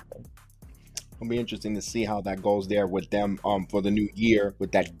something's gonna happen. It'll be interesting to see how that goes there with them for the new year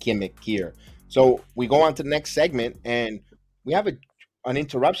with that gimmick here. So we go on to the next segment, and we have an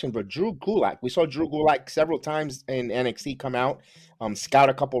interruption for Drew Gulak. We saw Drew Gulak several times in NXT come out, scout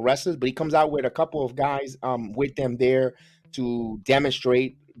a couple wrestlers, but he comes out with a couple of guys with them there to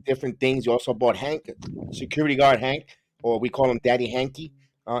demonstrate different things. You also bought Hank, security guard Hank, or we call him Daddy Hanky,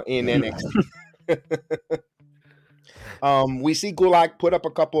 in NXT. We see Gulak put up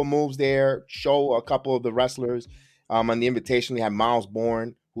a couple of moves there, show a couple of the wrestlers. On the invitation, we have Miles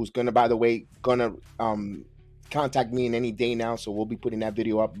Bourne, who's gonna, by the way, contact me in any day now. So we'll be putting that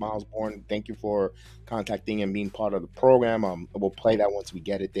video up. Miles Bourne, thank you for contacting and being part of the program. We'll play that once we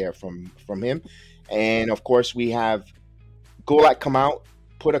get it there from him. And of course, we have Gulak come out,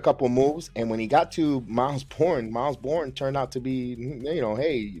 put a couple moves, and when he got to Miles Bourne turned out to be,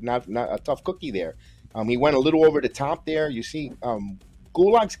 hey, not a tough cookie there. He went a little over the top there. You see,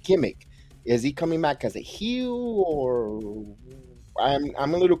 Gulak's gimmick, is he coming back as a heel, or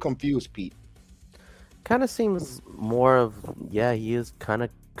I'm a little confused, Pete. Kind of seems more of, he is kind of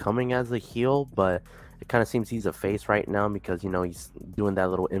coming as a heel, but it kind of seems he's a face right now because, he's doing that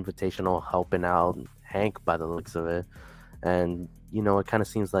little invitational, helping out Hank by the looks of it. And, it kind of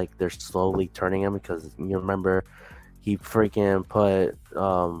seems like they're slowly turning him because you remember he freaking put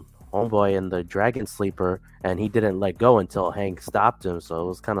Homeboy in the Dragon Sleeper and he didn't let go until Hank stopped him. So it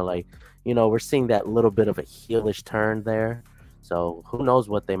was kind of like, we're seeing that little bit of a heelish turn there. So who knows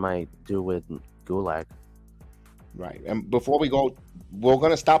what they might do with Gulak. Right. And before we go, we're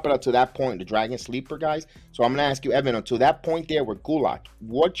going to stop it up to that point, the Dragon Sleeper, guys. So I'm going to ask you, Evan, until that point there with Gulak,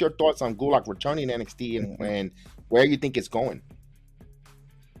 what's your thoughts on Gulak returning to NXT and where you think it's going?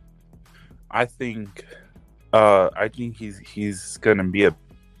 I think he's going to be a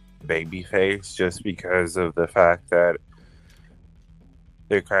babyface just because of the fact that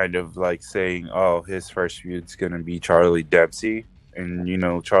they're kind of like saying, oh, his first feud's going to be Charlie Dempsey.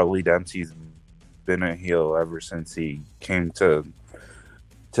 And, Charlie Dempsey's been a heel ever since he came to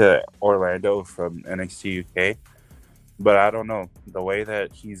Orlando from NXT UK. But I don't know, the way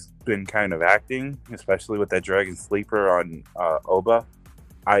that he's been kind of acting, especially with that Dragon Sleeper on Oba,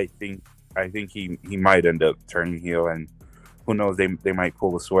 I think he might end up turning heel, and who knows, they might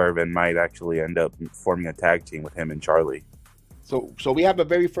pull a swerve and might actually end up forming a tag team with him and Charlie. So we have a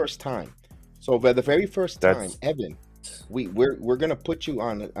very first time. So for the very first time, Evan, we're gonna put you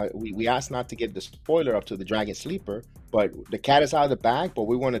on. We asked not to get the spoiler up to the Dragon Sleeper, but the cat is out of the bag. But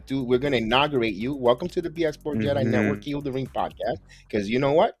we're gonna inaugurate you. Welcome to the BX Sport Jedi Network Heal the Ring podcast. Because you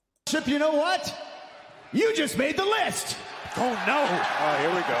know what? You know what? You just made the list. Oh no! Oh,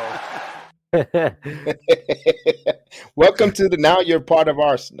 here we go. Welcome to now you're part of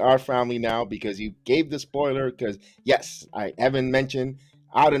our family now because you gave the spoiler. Because yes, Evan mentioned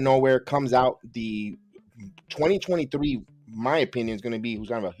out of nowhere comes out the 2023, my opinion, is going to be who's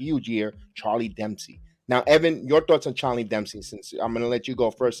going to have a huge year, Charlie Dempsey. Now, Evan, your thoughts on Charlie Dempsey, since I'm going to let you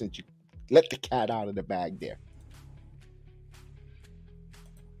go first since you let the cat out of the bag there.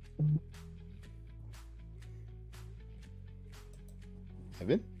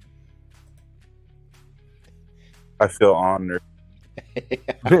 Evan? I feel honored.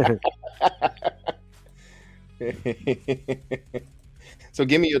 So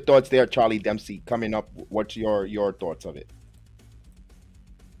give me your thoughts there, Charlie Dempsey, coming up. What's your thoughts of it?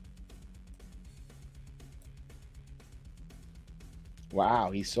 Wow,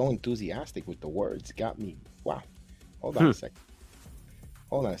 he's so enthusiastic with the words. Got me. Wow. Hold on a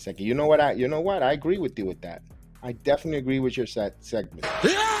second. You know what? I agree with you with that. I definitely agree with your segment.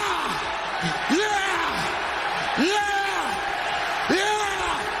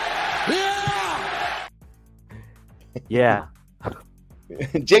 Yeah.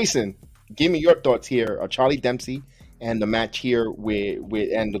 Jason, give me your thoughts here on Charlie Dempsey and the match here with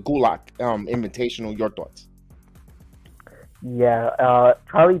and the Gulak Invitational. Your thoughts? Yeah,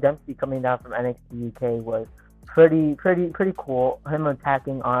 Charlie Dempsey coming down from NXT UK was pretty cool. Him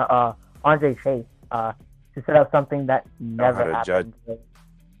attacking Andre Chase to set up something that never happened.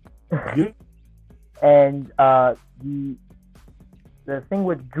 And the thing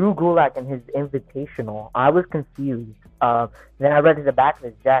with Drew Gulak and his Invitational, I was confused. Then I read to the back of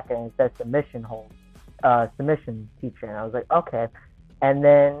his jacket and it said submission hold, submission teacher, and I was like, okay. And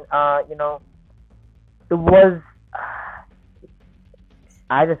then it was.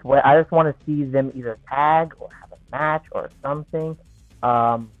 I just want to see them either tag or have a match or something.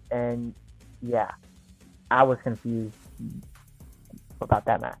 And yeah, I was confused about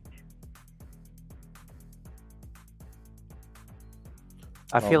that match.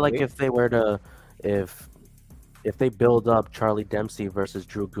 I feel like if they were to, if they build up Charlie Dempsey versus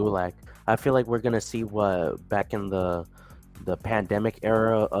Drew Gulak, I feel like we're gonna see what back in the pandemic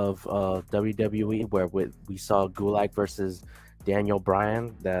era of WWE, where we saw Gulak versus Daniel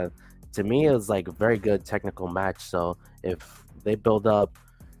Bryan. That to me is like a very good technical match. So if they build up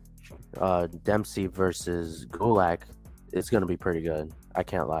Dempsey versus Gulak, it's gonna be pretty good. I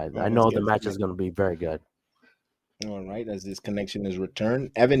can't lie. I know the match is gonna be very good. All right, as this connection is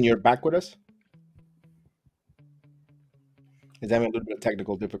returned, Evan, you're back with us. He's having a little bit of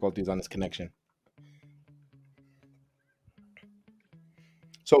technical difficulties on his connection.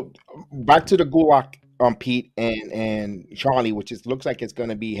 So back to the Gulak, Pete and Charlie, which looks like it's going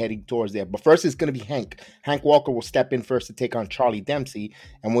to be heading towards there. But first, it's going to be Hank. Hank Walker will step in first to take on Charlie Dempsey,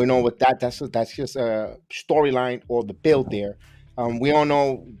 and we know with that's just a storyline or the build there. We all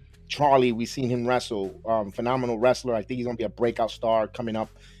know Charlie. We've seen him wrestle, phenomenal wrestler. I think he's going to be a breakout star coming up.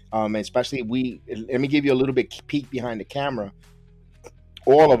 Especially let me give you a little bit peek behind the camera.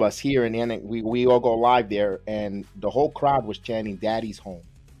 All of us here in the end, we all go live there, and the whole crowd was chanting "Daddy's home."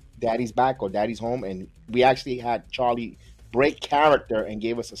 Daddy's back or Daddy's home, and we actually had Charlie break character and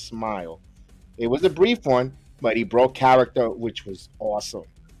gave us a smile. It was a brief one, but he broke character, which was awesome.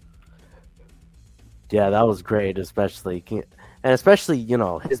 Yeah, that was great, especially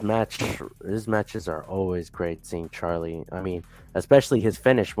his matches are always great. Seeing Charlie, I mean, especially his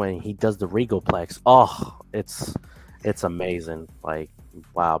finish when he does the Regalplex. Oh, it's amazing. Like,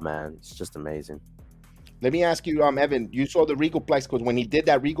 wow, man, it's just amazing. Let me ask you, Evan, you saw the Regalplex, because when he did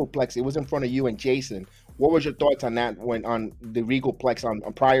that Regalplex, it was in front of you and Jason. What was your thoughts on that when on the Regalplex on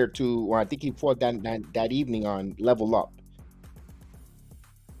prior to, or I think he fought that evening on Level Up?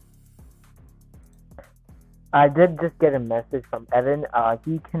 I did just get a message from Evan.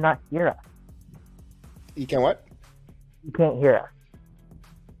 He cannot hear us. He can what? He can't hear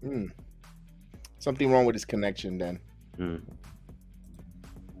us. Something wrong with his connection then.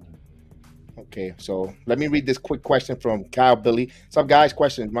 Okay, so let me read this quick question from Kyle Billy. Some guys'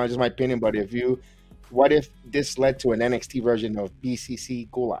 question, just my opinion, but what if this led to an NXT version of BCC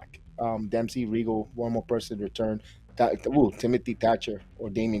Gulak? Dempsey, Regal, one more person to return. Timothy Thatcher or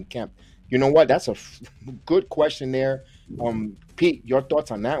Damian Kemp. You know what? That's a good question there. Pete, your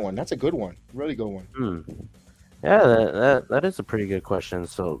thoughts on that one? That's a good one. Really good one. Yeah, that is a pretty good question.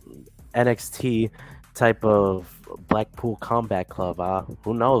 So NXT type of Blackpool Combat Club,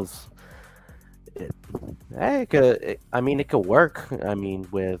 who knows? It could work. I mean,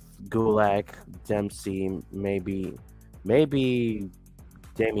 with Gulak, Dempsey, maybe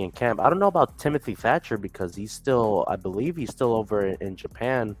Damian Kemp. I don't know about Timothy Thatcher because I believe he's still over in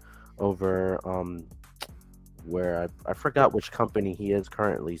Japan, over where I forgot which company he is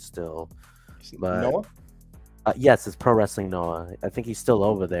currently still. But Noah? Yes, it's Pro Wrestling Noah. I think he's still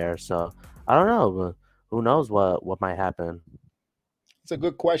over there. So I don't know. Who knows what might happen? It's a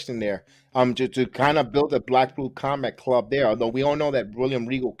good question there. To kind of build a Blackpool Combat Club there, although we all know that William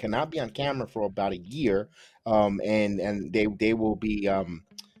Regal cannot be on camera for about a year, and they will be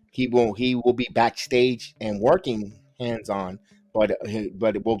he will be backstage and working hands on, but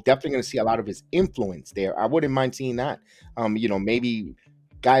we're definitely going to see a lot of his influence there. I wouldn't mind seeing that. Maybe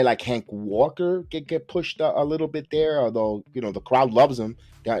guy like Hank Walker get pushed a little bit there, although the crowd loves him.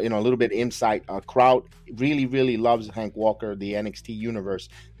 A little bit insight. Crowd really, really loves Hank Walker. The NXT universe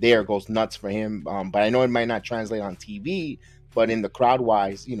there goes nuts for him. But I know it might not translate on TV, but in the crowd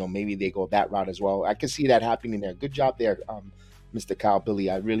wise, maybe they go that route as well. I can see that happening there. Good job there, Mr. Kyle Billy.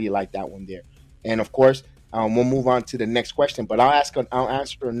 I really like that one there. And of course, we'll move on to the next question. But I'll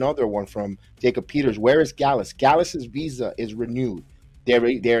answer another one from Jacob Peters. Where is Gallus? Gallus's visa is renewed.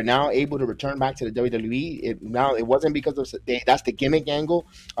 They're now able to return back to the WWE. It wasn't because of that's the gimmick angle.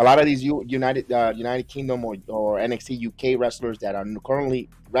 A lot of these United Kingdom or NXT UK wrestlers that are currently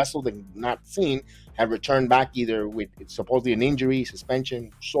wrestled and not seen have returned back either with supposedly an injury,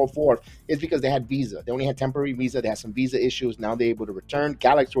 suspension, so forth. It's because they had visa. They only had temporary visa. They had some visa issues. Now they're able to return.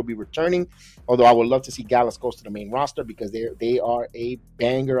 Gallus will be returning, although I would love to see Gallus goes to the main roster because they are a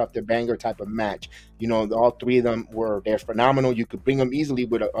banger after banger type of match. All three of them they're phenomenal. You could bring them easily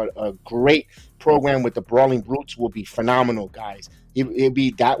with a great program with the Brawling Brutes will be phenomenal, guys.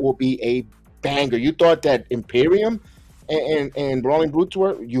 That will be a banger. You thought that Imperium and Brawling Brutes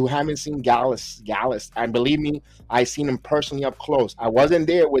you haven't seen Gallus. And believe me, I seen him personally up close. I wasn't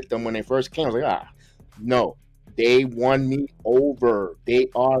there with them when they first came. I was like, no. They won me over. They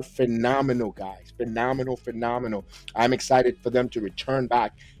are phenomenal, guys. Phenomenal. I'm excited for them to return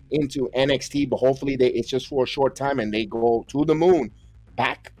back into NXT, but hopefully it's just for a short time and they go to the moon,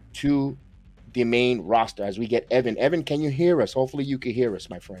 back to the main roster as we get Evan. Evan, can you hear us? Hopefully you can hear us,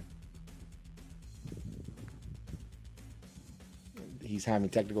 my friend. He's having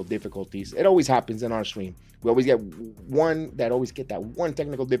technical difficulties. It always happens in our stream. We always get that one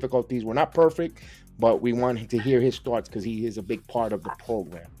technical difficulties. We're not perfect, but we want to hear his thoughts because he is a big part of the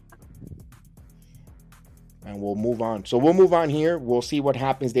program. And we'll move on. So we'll move on here. We'll see what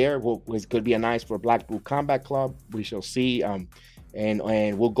happens there. It could be a nice for Blackpool Combat Club. We shall see. And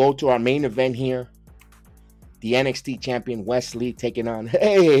we'll go to our main event here. the NXT champion Wesley taking on,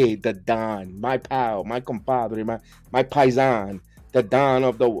 hey, the Don, my pal, my compadre, my paisan, the Don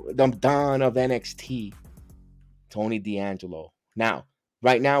of NXT, Tony D'Angelo. Now,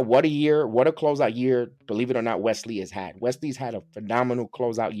 right now, what a year, what a closeout year, believe it or not, Wesley has had. Wesley's had a phenomenal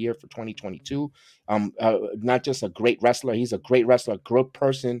closeout year for 2022. Not just a great wrestler, he's a great wrestler, a good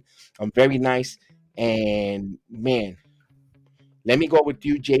person, very nice. And man, let me go with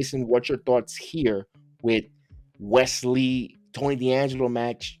you, Jason. What's your thoughts here with Wesley Tony D'Angelo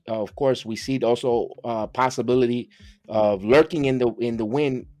match? Of course, we see also possibility of lurking in the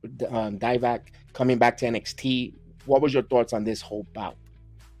win. Divak coming back to NXT. What was your thoughts on this whole bout?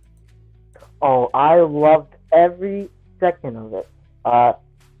 Oh, I loved every second of it.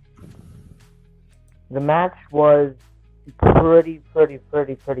 The match was pretty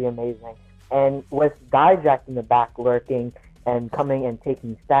amazing. And with Dijak in the back lurking and coming and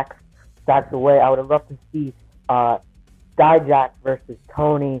taking stacks away, I would have loved to see Dijak versus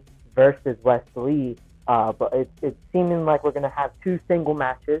Tony versus Wesley. But it's seeming like we're going to have two single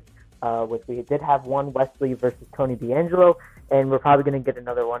matches, which we did have one, Wesley versus Tony D'Angelo, and we're probably going to get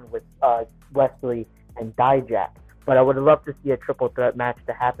another one with Wesley and Dijak. But I would have loved to see a triple threat match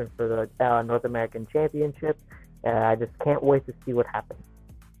to happen for the North American Championship. I just can't wait to see what happens.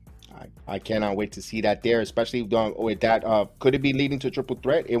 I cannot wait to see that there, especially with that. Could it be leading to a triple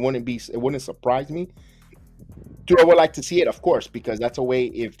threat? It wouldn't surprise me. Do I would like to see it? Of course, because that's a way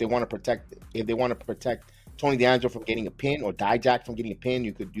if they want to protect Tony D'Angelo from getting a pin or Dijak from getting a pin,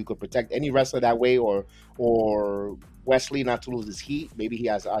 you could protect any wrestler that way, or Wesley not to lose his heat. Maybe he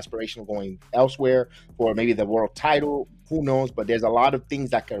has aspiration of going elsewhere, or maybe the world title. Who knows? But there's a lot of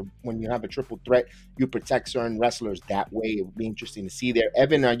things that could, when you have a triple threat, you protect certain wrestlers that way. It would be interesting to see there.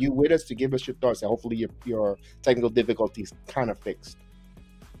 Evan, are you with us to give us your thoughts? And hopefully your technical difficulties kind of fixed.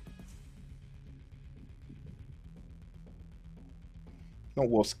 No,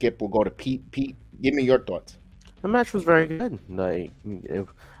 we'll skip. We'll go to Pete. Pete, give me your thoughts. The match was very good. I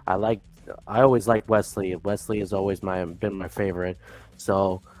always liked Wesley. Wesley has always been my favorite.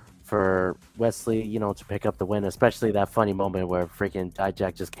 So for Wesley, to pick up the win, especially that funny moment where freaking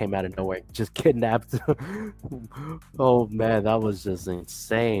Dijak just came out of nowhere, just kidnapped. Oh man, that was just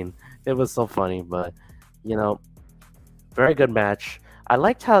insane. It was so funny, but very good match. I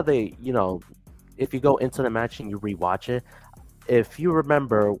liked how they, if you go into the match and you rewatch it, if you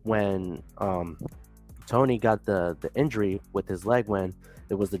remember when Tony got the injury with his leg, when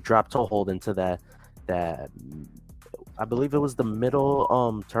it was the drop toe hold into that I believe it was the middle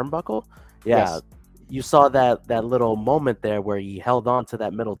turnbuckle. Yeah, yes. You saw that little moment there where he held on to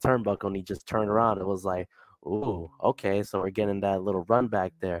that middle turnbuckle and he just turned around. It was like, ooh, okay, so we're getting that little run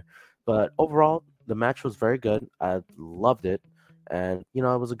back there. But overall, the match was very good. I loved it, and it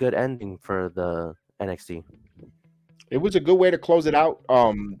was a good ending for the NXT. It was a good way to close it out,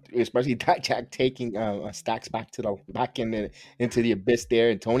 especially Dijak taking Stacks back into the abyss there,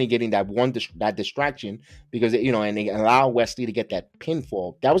 and Tony getting that distraction because and they allow Wesley to get that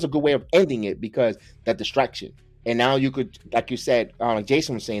pinfall. That was a good way of ending it because that distraction. And now you could, like you said, like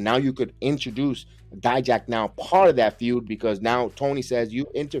Jason was saying, now you could introduce Dijak now part of that feud because now Tony says you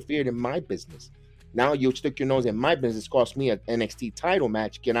interfered in my business. Now you stick your nose in my business, cost me an NXT title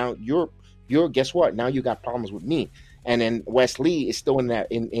match. Get out, you're guess what? Now you got problems with me. And then Wesley is still in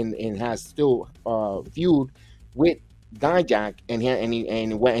that and has still feud with Dijak,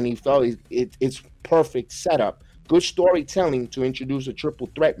 and he felt it's perfect setup, good storytelling to introduce a triple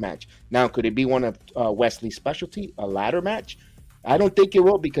threat match. Now, could it be one of Wesley's specialty, a ladder match? I don't think it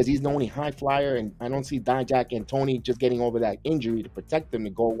will because he's the only high flyer, and I don't see Dijak and Tony just getting over that injury to protect them to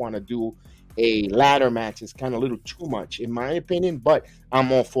go want to do a ladder match. It's kind of a little too much, in my opinion, but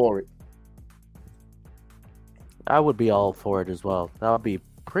I'm all for it. I would be all for it as well. That would be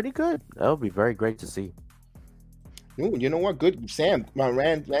pretty good. That would be very great to see. Ooh, you know what? Good, Sam.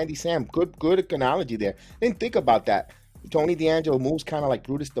 Randy Sam. Good analogy there. Didn't think about that. Tony D'Angelo moves kind of like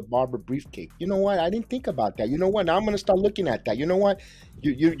Brutus the Barber Beefcake. You know what? I didn't think about that. You know what? Now I'm gonna start looking at that. You know what?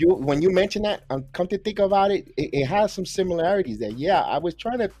 You when you mention that, come to think about it, it has some similarities there. Yeah, I was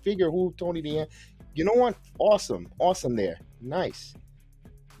trying to figure who Tony D'Angelo. You know what? Awesome there. Nice.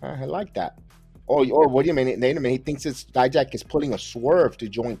 I like that. Oh, what do you mean? He thinks Dijak is pulling a swerve to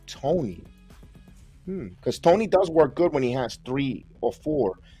join Tony. Because Tony does work good when he has 3 or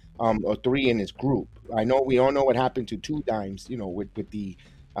 4, or 3 in his group. I know we all know what happened to Two Dimes, with the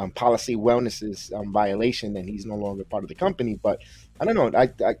policy wellnesses violation, and he's no longer part of the company. But I don't know. I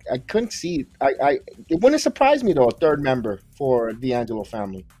couldn't see. It wouldn't surprise me though. A third member for D'Angelo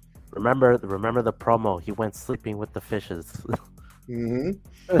family. Remember the promo. He went sleeping with the fishes. Mm-hmm.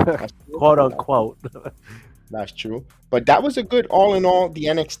 Quote unquote. That's true. But that was a good all in all, the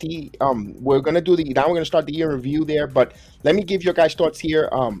NXT. We're gonna start the year review there, but let me give your guys' thoughts here.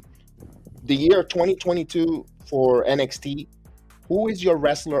 The year 2022 for NXT. Who is your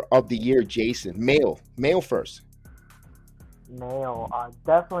wrestler of the year, Jason? Male first. Male,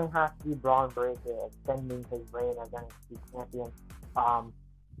 definitely has to be Braun Breaker, extending his reign as NXT champion.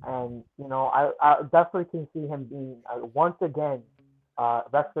 And I definitely can see him being once again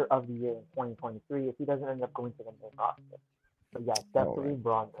wrestler of the year in 2023 if he doesn't end up going to the main roster. So yeah, definitely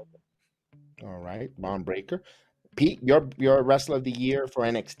Braun Breaker. All right, Braun Breaker. Pete, your wrestler of the year for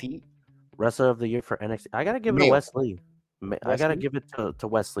NXT. Wrestler of the year for NXT. I gotta give it to Wesley. I gotta give it to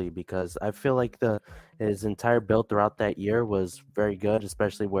Wesley because I feel like his entire build throughout that year was very good,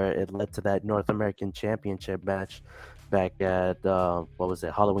 especially where it led to that North American Championship match back at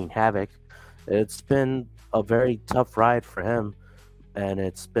Halloween Havoc. It's been a very tough ride for him, and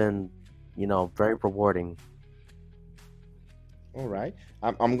it's been very rewarding. All right,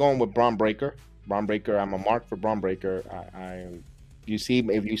 I'm going with Braun Breaker. Braun Breaker. I'm a mark for Braun Breaker. If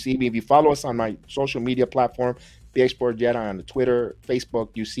you follow us on my social media platform, BX Sport Jedi on the Twitter, Facebook,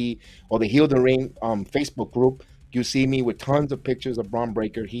 or the Heal the Ring Facebook group, you see me with tons of pictures of Braun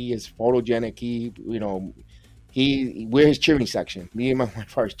Breaker. He is photogenic. We're his cheering section. Me and my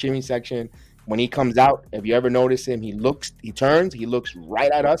wife are his cheering section. When he comes out, if you ever notice him, he looks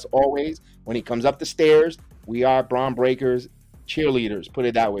right at us always. When he comes up the stairs, we are Braun Breaker's cheerleaders, put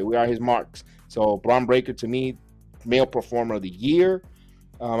it that way. We are his marks. So Braun Breaker, to me, male performer of the year.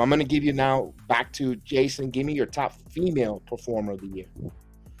 I'm going to give you now back to Jason. Give me your top female performer of the year.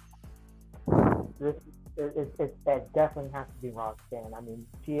 It definitely has to be Roxanne. I mean,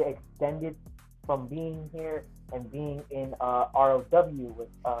 she extended from being here and being in ROW with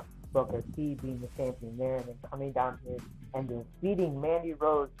Booker T being the champion there, and then coming down here and defeating Mandy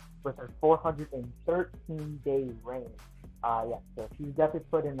Rose with her 413-day reign. So she's definitely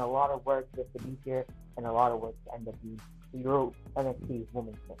put in a lot of work just to be here and a lot of work to end up being your NXT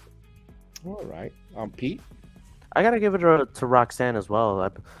Women's Champion. All right, Pete. I gotta give it to Roxanne as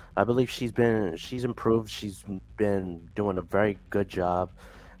well. I believe she's improved. She's been doing a very good job,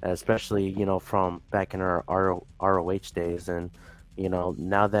 especially from back in her ROH days, and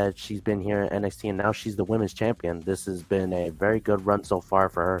now that she's been here at NXT and now she's the women's champion. This has been a very good run so far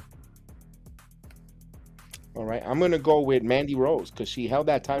for her. All right, I'm going to go with Mandy Rose because she held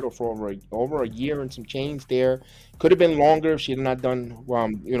that title for over a year and some change there. Could have been longer if she had not done,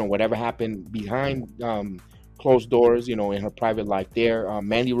 whatever happened behind closed doors, in her private life there.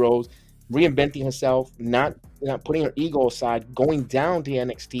 Mandy Rose reinventing herself, not putting her ego aside, going down to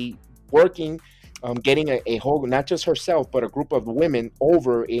NXT, working, getting a whole, not just herself, but a group of women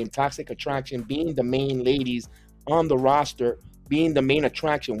over in Toxic Attraction, being the main ladies on the roster, being the main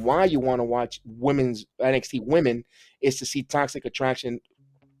attraction. Why you want to watch women's NXT women is to see Toxic Attraction,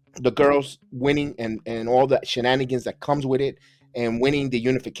 the girls winning and all the shenanigans that comes with it, and winning the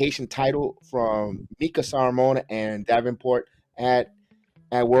unification title from Mika Saramona and Davenport at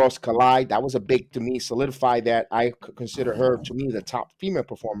Worlds Collide. That was a big, to me, solidify that. I consider her, to me, the top female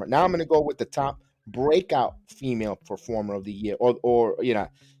performer. Now I'm going to go with the top breakout female performer of the year, or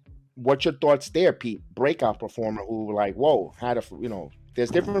what's your thoughts there, Pete? Breakout performer who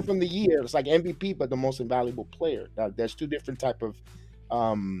there's different from the year. It's like MVP, but the most invaluable player. There's two different type of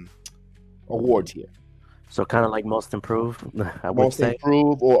awards here. So kind of like most improved, I would most say.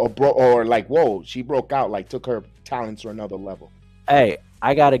 Improved or like, whoa, she broke out, like took her talents to another level. Hey,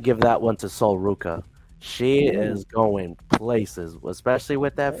 I got to give that one to Sol Ruca. She is going places, especially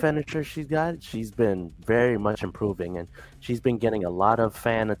with that finisher she's got. She's been very much improving, and she's been getting a lot of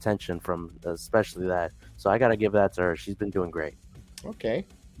fan attention from especially that. So I got to give that to her. She's been doing great. Okay.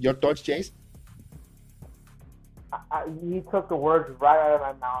 Your thoughts, Jace? You took the words right out of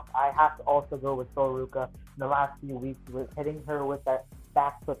my mouth. I have to also go with Sol Ruca. In the last few weeks, with hitting her with that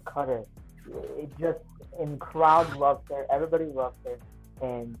back foot cutter. It just, and crowd loves her. Everybody loves her.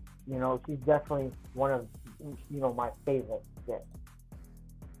 And, she's definitely one of, my favorites. Yeah.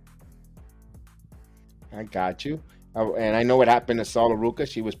 I got you. And I know what happened to Sol Ruca.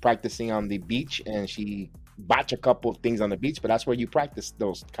 She was practicing on the beach, and she botched a couple of things on the beach, but that's where you practice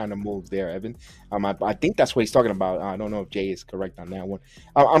those kind of moves there, Evan. I think that's what he's talking about. I don't know if Jay is correct on that one.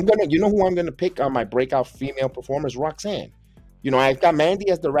 Who I'm gonna pick on my breakout female performers? Roxanne. I've got Mandy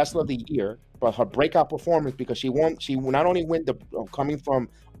as the wrestler of the year, but her breakout performance, because she not only won the coming from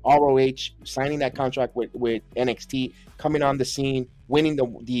ROH, signing that contract with NXT, coming on the scene, winning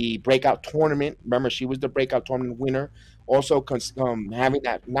the breakout tournament. Remember, she was the breakout tournament winner. Also having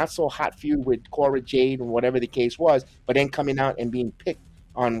that not so hot feud with Cora Jade or whatever the case was, but then coming out and being picked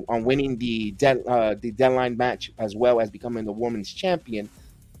on winning the deadline match as well as becoming the women's champion.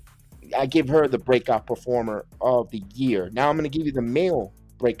 I give her the breakout performer of the year. Now I'm going to give you the male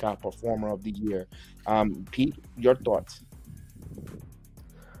breakout performer of the year. Pete, your thoughts?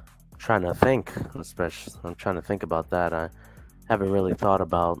 Trying to think, especially I'm trying to think about that. I haven't really thought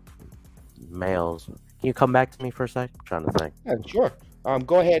about males. Can you come back to me for a sec? I'm trying to think. Yeah, sure.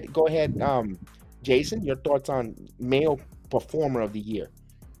 Go ahead. Jason, your thoughts on male performer of the year?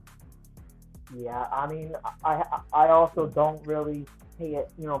 Yeah, I mean, I also don't really pay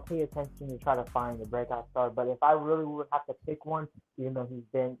attention to try to find the breakout star. But if I really would have to pick one, even though he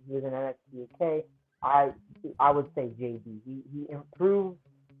was in NXT UK, I would say JD. He improved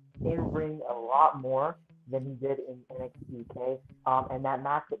in ring a lot more than he did in NXT UK. And that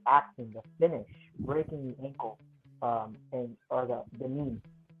match with Action, the finish, breaking the ankle, or the knee,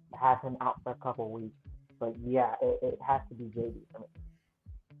 has him out for a couple weeks. But yeah, it has to be JD for me.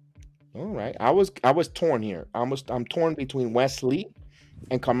 All right, I was torn here. I'm torn between Wes Lee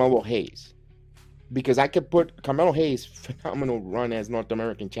and Carmelo Hayes, because I could put Carmelo Hayes, phenomenal run as North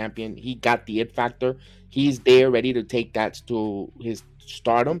American champion. He got the it factor. He's there, ready to take that to his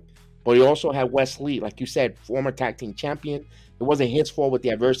stardom. But he also had Wes Lee, like you said, former tag team champion. It wasn't his fault with the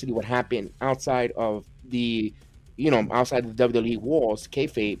adversity, what happened outside of the WWE walls,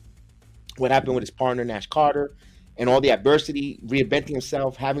 kayfabe, what happened with his partner Nash Carter, and all the adversity, reinventing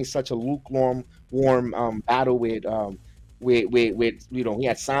himself, having such a lukewarm battle with he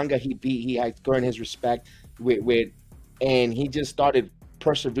had Sanga, he had earned his respect and he just started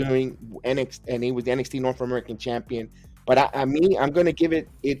persevering NXT, and he was the NXT North American champion. But I'm gonna give it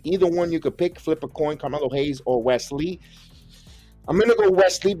either one you could pick, flip a coin, Carmelo Hayes or Wes Lee. I'm gonna go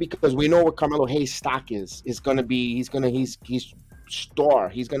Wes Lee because we know what Carmelo Hayes' stock is. It's gonna be he's star.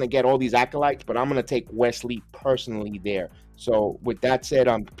 He's gonna get all these acolytes, but I'm gonna take Wes Lee personally there. So with that said,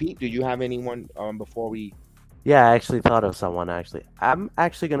 Pete, do you have anyone before we? Yeah, I actually thought of someone. I'm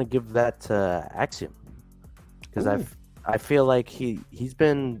actually gonna give that to Axiom because I feel like he's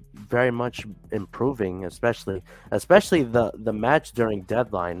been very much improving, especially the match during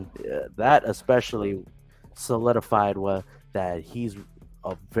Deadline. That especially solidified that he's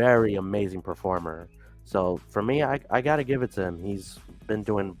a very amazing performer. So for me, I got to give it to him. He's been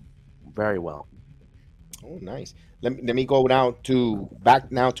doing very well. Oh, nice. Let me go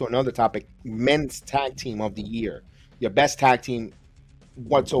back now to another topic. Men's tag team of the year. Your best tag team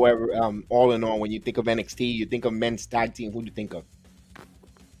whatsoever, all in all. When you think of NXT, you think of men's tag team. Who do you think of?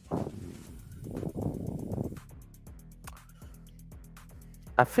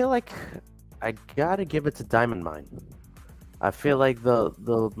 I feel like I got to give it to Diamond Mine. I feel like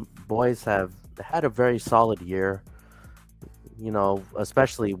the boys have had a very solid year,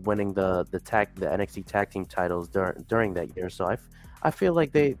 especially winning the NXT tag team titles during that year. So I feel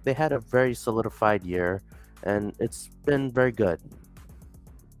like they had a very solidified year, and it's been very good.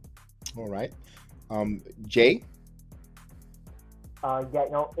 All right, Jay.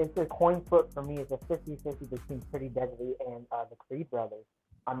 It's a coin flip for me. It's a 50-50 between Pretty Deadly and the Creed brothers.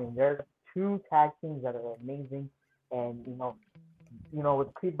 I mean, there's two tag teams that are amazing, and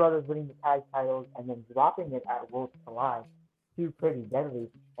with Creed brothers winning the tag titles and then dropping it at Worlds Collide to Pretty Deadly,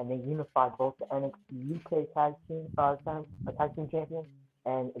 and they unified both the NXT UK tag team champion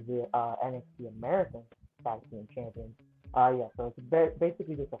and the NXT American tag team champion. So it's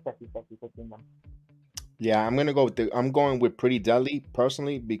basically just a 50-50 between them. Yeah, I'm going with Pretty Deadly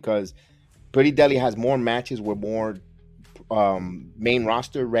personally because Pretty Deadly has more matches with more main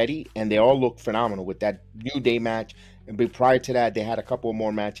roster ready, and they all look phenomenal with that New Day match. And prior to that, they had a couple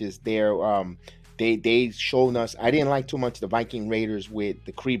more matches there. They showed us. I didn't like too much the Viking Raiders with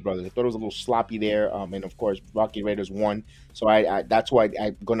the Creed brothers. I thought it was a little sloppy there. And of course, Rocky Raiders won. So I that's why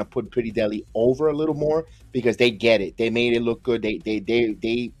I'm gonna put Pretty Deadly over a little more because they get it. They made it look good.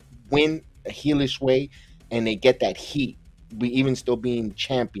 They win a heelish way, and they get that heat. Even still being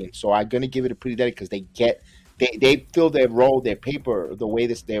champions. So I'm gonna give it a Pretty Deadly because they fill their role, their paper, the way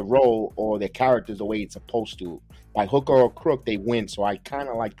their role or their characters the way it's supposed to. By hook or crook, they win. So I kind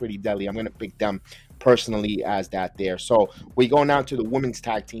of like Pretty Deadly. I'm going to pick them personally as that there. So we go now to the women's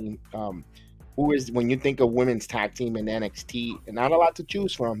tag team. When you think of women's tag team in NXT, not a lot to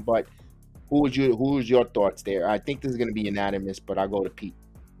choose from, but who's your thoughts there? I think this is going to be unanimous, but I'll go to Pete.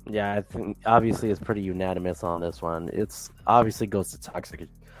 Yeah, I think obviously it's pretty unanimous on this one. It's obviously goes to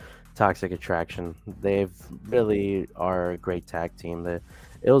Toxic Attraction. They really are a great tag team.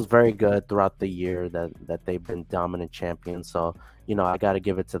 It was very good throughout the year that they've been dominant champions. So, I got to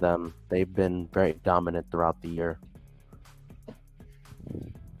give it to them. They've been very dominant throughout the year.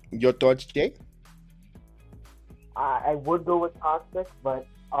 Your thoughts, Jay? I would go with Toxic, but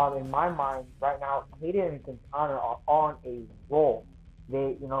in my mind right now, Kaden and Quintana are on a roll.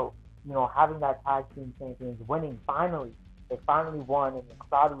 They, having that tag team champions winning finally. They finally won, and the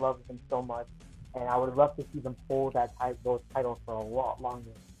crowd loves them so much. And I would love to see them hold those titles for a lot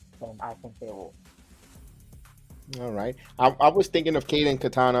longer than I think they will. All right. I was thinking of Kaden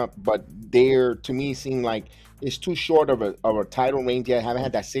Katana, but they're, to me, seem like it's too short of a title range yet. Haven't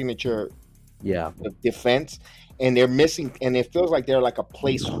had that signature defense, and they're missing, and it feels like they're like a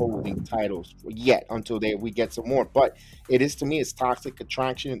placeholding titles yet until we get some more. But it is, to me, it's Toxic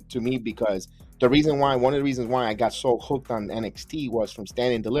Attraction to me, because one of the reasons why I got so hooked on NXT was from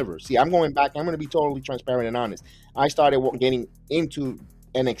Stand and Deliver. See, I'm going to be totally transparent and honest. I started getting into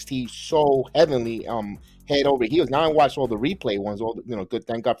NXT so heavily, head over heels. Now I watch all the replay ones, good,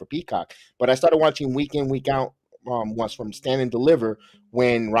 thank God for Peacock. But I started watching week in, week out, was from Stand and Deliver,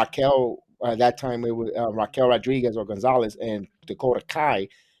 when Raquel, at that time it was Raquel Rodriguez or Gonzalez and Dakota Kai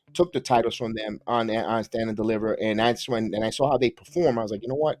took the titles from them on Stand and Deliver, and that's when I saw how they perform. I was like, you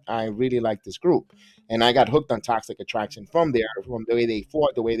know what, I really like this group, and I got hooked on Toxic Attraction from there, from the way they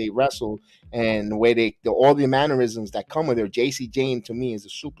fought, the way they wrestled, and the way all the mannerisms that come with her. JC Jane to me is a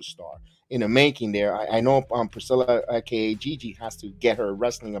superstar in the making there. I know Priscilla, aka Gigi, has to get her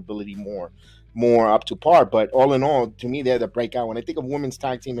wrestling ability more up to par, but all in all, to me, they're the breakout. When I think of women's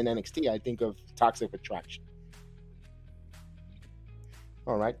tag team in NXT, I think of Toxic Attraction.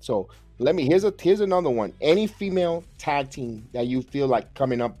 All right, so here's another one. Any female tag team that you feel like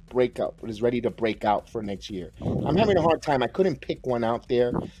coming up, is ready to break out for next year? I'm having a hard time. I couldn't pick one out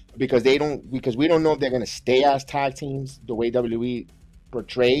there because we don't know if they're going to stay as tag teams the way WWE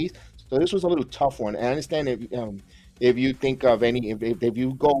portrays. So this was a little tough one. I understand if you think of any, if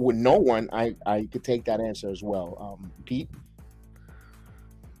you go with no one, I could take that answer as well. Pete?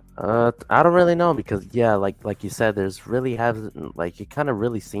 I don't really know, because like you said, there's really it kind of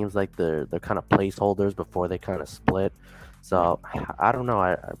really seems like they're kind of placeholders before they kind of split. So I don't know.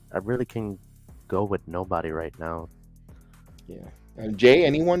 I really can go with nobody right now. Yeah. Jay,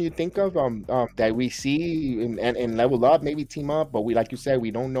 anyone you think of that we see and level up, maybe team up, but like you said,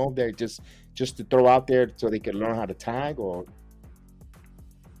 we don't know if they're just to throw out there so they can learn how to tag? Or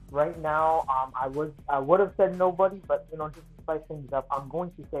right now, I would have said nobody, but just to spice things up, I'm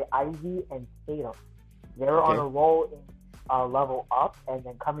going to say Ivy and Tatum. They're on a roll in level up, and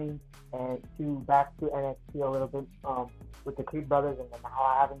then coming back to NXT a little bit with the Creed brothers, and then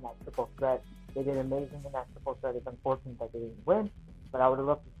now having that triple threat. They did amazing in that triple threat. It's unfortunate that they didn't win, but I would have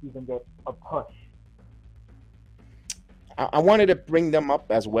loved to see them get a push. I wanted to bring them up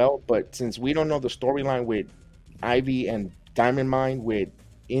as well, but since we don't know the storyline with Ivy and Diamond Mine with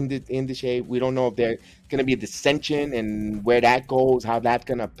in the shade, we don't know if there's going to be a dissension and where that goes, how that's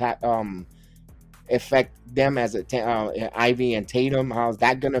going to affect them as Ivy and Tatum. How's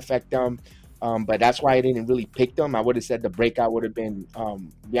that going to affect them? But that's why I didn't really pick them. I would have said the breakout would have been, to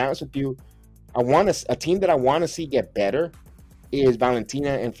be honest with you, a team that I want to see get better is Valentina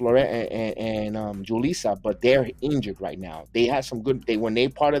and Florette and Julissa, but they're injured right now. They had some good. When they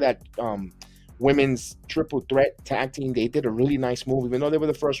part of that women's triple threat tag team, they did a really nice move. Even though they were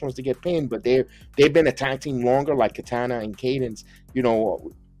the first ones to get pinned, but they've been a tag team longer, like Katana and Cadence.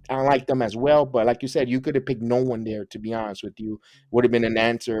 I like them as well, but like you said, you could have picked no one there, to be honest with you. Would have been an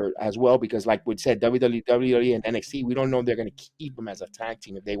answer as well, because like we said, WWE and NXT, we don't know if they're going to keep them as a tag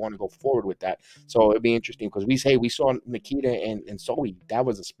team if they want to go forward with that. So it'd be interesting, because we saw Nikita and Zoe. That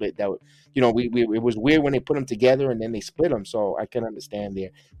was a split that, it was weird when they put them together and then they split them. So I can understand there.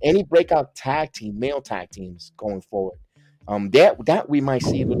 Any breakout male tag teams going forward, that we might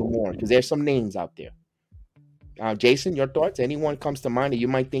see a little more, because there's some names out there. Jason, your thoughts? Anyone comes to mind that you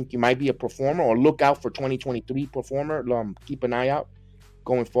might think you might be a performer, or look out for 2023 performer? Keep an eye out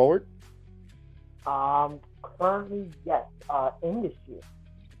going forward. Currently, yes. Industry.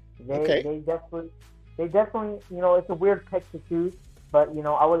 They definitely. It's a weird pick to choose, but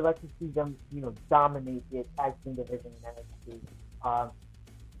I would like to see them, dominate the tag team division in NXT.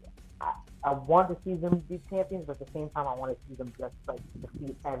 I want to see them be champions, but at the same time, I want to see them just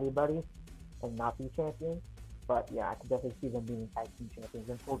defeat everybody and not be champions. But yeah, I can definitely see them being tag team champions.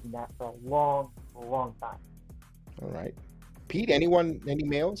 Been holding that for a long time. All right, Pete. Any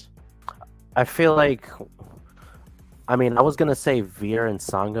males? I feel like, I was gonna say Veer and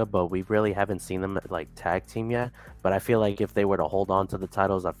Sangha, but we really haven't seen them tag team yet. But I feel like if they were to hold on to the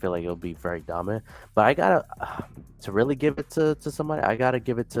titles, I feel like it'll be very dominant. But I gotta to really give it to somebody. I gotta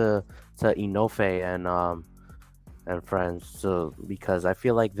give it to Inoue and friends. So because I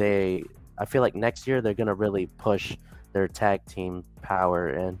feel like next year they're gonna really push their tag team power,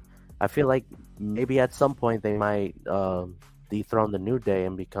 and I feel like maybe at some point they might dethrone the New Day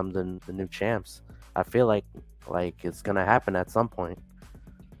and become the new champs. I feel like it's gonna happen at some point.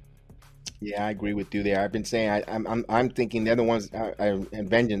 Yeah, I agree with you there. I've been saying I'm thinking the other ones and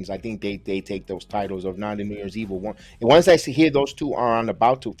Vengeance. I think they take those titles of not in New Year's Evil one. And once I hear those two are on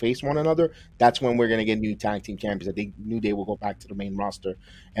about to face one another, that's when we're gonna get new tag team champions. I think New Day will go back to the main roster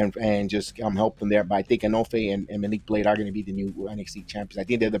and just help them there. But I think Enofe and Malik Blade are gonna be the new NXT champions. I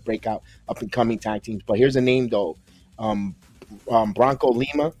think they're the breakout up and coming tag teams. But here's a name though, Bronco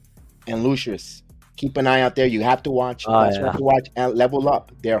Lima and Lucius. Keep an eye out there. You have to watch. Have to watch and Level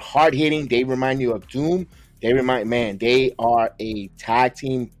Up. They're hard hitting. They remind you of Doom. They are a tag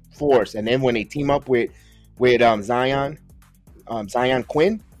team force. And then when they team up with Zion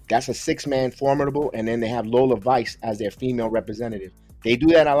Quinn, that's a 6-man formidable. And then they have Lola Vice as their female representative. They do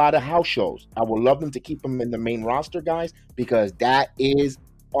that at a lot of house shows. I would love them to keep them in the main roster, guys, because that is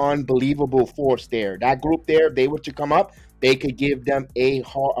unbelievable force there. That group there, if they were to come up, they could give them a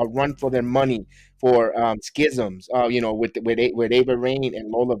run for their money for schisms, with Ava Rain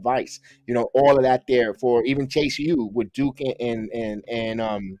and Lola Vice, all of that there for even Chase U with Duke and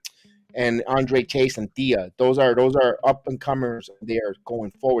Andre Chase and Thea. Those are up and comers there going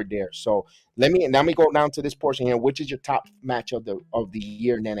forward there. So let me go down to this portion here. Which is your top match of the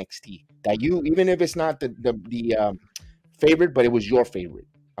year in NXT that you, even if it's not the favorite, but it was your favorite?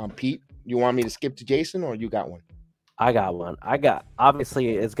 Pete, you want me to skip to Jason or you got one? I got one.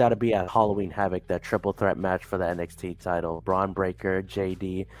 Obviously, it's got to be at Halloween Havoc, that triple threat match for the NXT title. Braun Breaker,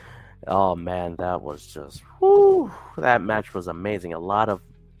 JD. Oh, man, that was just, that match was amazing. A lot of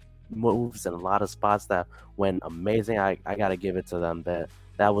moves and a lot of spots that went amazing. I got to give it to them.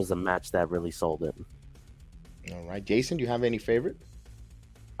 That was a match that really sold it. All right. Jason, do you have any favorite?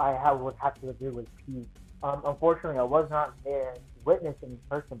 I would have to agree with Pete. Unfortunately, I was not there witnessing in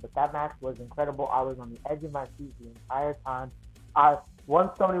person, but that match was incredible. I was on the edge of my seat the entire time.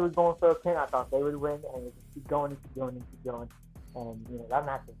 Once somebody was going for a pin, I thought they would win, and it just keep going and keep going and keep going. And that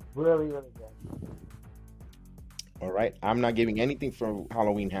match was really, really good. All right, I'm not giving anything for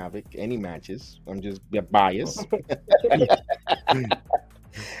Halloween Havoc, any matches. I'm just biased.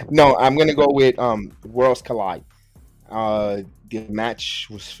 No, I'm gonna go with Worlds Collide. The match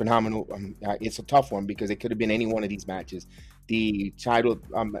was phenomenal. It's a tough one because it could have been any one of these matches. The title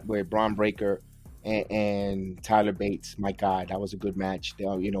where Braun Breaker and Tyler Bates, my God, that was a good match.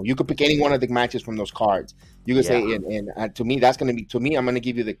 You could pick any one of the matches from those cards. You could say, and to me, that's going to be, I'm going to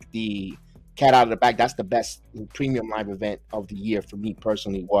give you the cat out of the bag. That's the best premium live event of the year for me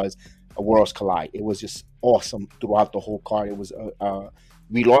personally, was a Worlds Collide. It was just awesome throughout the whole card. It was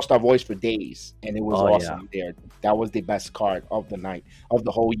we lost our voice for days, and it was awesome there. That was the best card of the night, of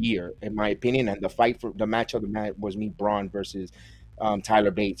the whole year, in my opinion. And the fight for the match of the night was Braun versus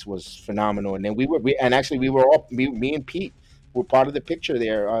Tyler Bates was phenomenal. And then me and Pete were part of the picture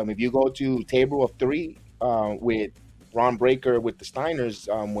there. If you go to Table of Three with Braun Breaker with the Steiners,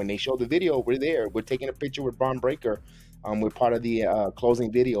 when they show the video, we're there. We're taking a picture with Braun Breaker. We're part of the closing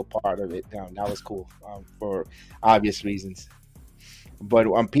video part of it. That was cool for obvious reasons. But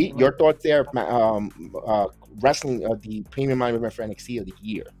Pete, your thoughts there? Wrestling of the premium live event for NXT of the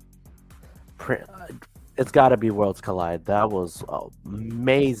year. It's got to be Worlds Collide. That was an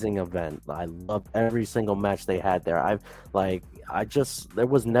amazing event. I loved every single match they had there. There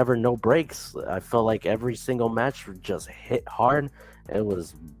was never no breaks. I felt like every single match just hit hard. It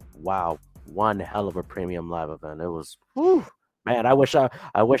was one hell of a premium live event. It was man. I wish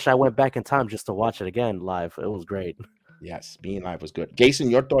I went back in time just to watch it again live. It was great. Yes, being live was good.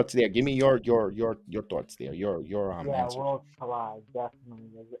 Jason, your thoughts there. Give me your thoughts there. Your answers. Worlds Collide definitely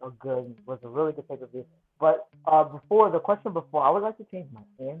was a really good pay-per-view. But before, I would like to change my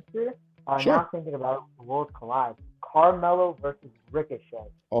answer. Sure. Now thinking about Worlds Collide, Carmelo versus Ricochet.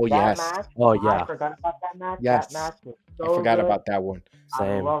 Oh, that yes. Match, oh yeah. I forgot about that match. Yes. That match was so I forgot good. about that one. Same.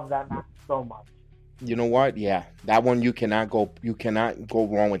 I love that match so much. You know what? Yeah, that one you cannot go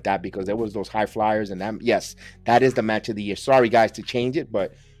wrong with that, because there was those high flyers, and that is the match of the year. Sorry guys to change it,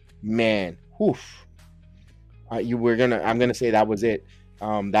 but man, I'm gonna say that was it.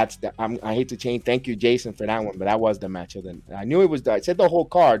 I hate to change. Thank you, Jason, for that one, but that was the match of the. I knew it was. I said the whole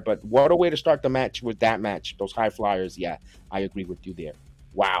card, but what a way to start the match with that match. Those high flyers. Yeah, I agree with you there.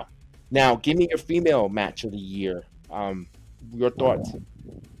 Wow. Now, give me your female match of the year. Your thoughts.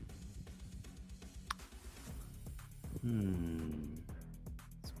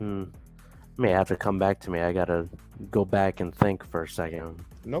 May have to come back to me. I gotta go back and think for a second.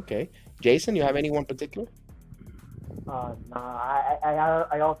 Okay, Jason, you have anyone particular? No,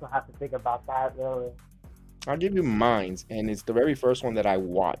 I also have to think about that really. I'll give you mine, and it's the very first one that I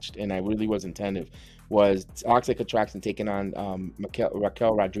watched, and I really was attentive. Was Toxic Attraction taking on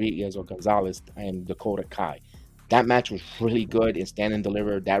Raquel Rodriguez or Gonzalez and Dakota Kai. That match was really good and Stand and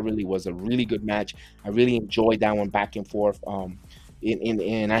Deliver. That really was a really good match. I really enjoyed that one back and forth.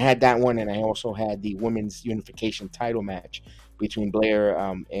 And I had that one, and I also had the women's unification title match between Blair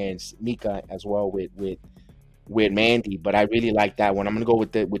and Mika as well with Mandy. But I really like that one. I'm gonna go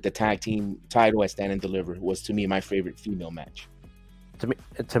with the tag team title at Stand and Deliver. It was to me my favorite female match.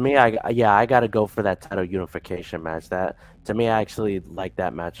 To me, I gotta go for that title unification match. That to me, I actually like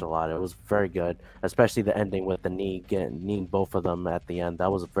that match a lot. It was very good, especially the ending with the knee both of them at the end.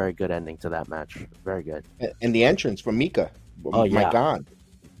 That was a very good ending to that match. Very good. And the entrance from Mika. Oh yeah, my God,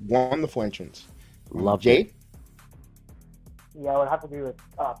 wonderful entrance. Love Jay. it. Yeah, I would have to agree with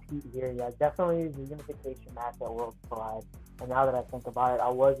Pete here. Yeah, definitely the unification match at World Collide. And now that I think about it, I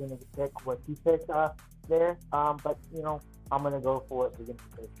was going to pick what he picked there. But, I'm going to go for the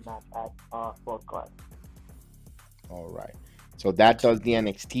unification match at World Collide. All right. So that does the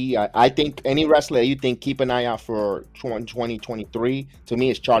NXT. I think any wrestler you think keep an eye out for 2023. To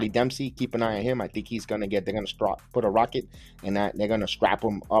me, it's Charlie Dempsey. Keep an eye on him. I think they're going to put a rocket, and they're going to strap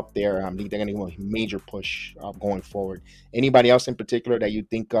him up there. I think they're going to give him a major push going forward. Anybody else in particular that you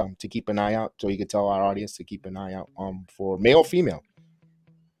think to keep an eye out, so you can tell our audience to keep an eye out for male or female?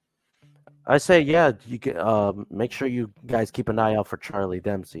 I say, yeah, you can, make sure you guys keep an eye out for Charlie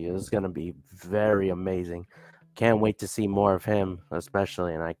Dempsey. It's going to be very amazing. Can't wait to see more of him,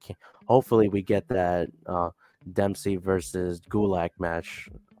 especially, and hopefully we get that Dempsey versus Gulak match.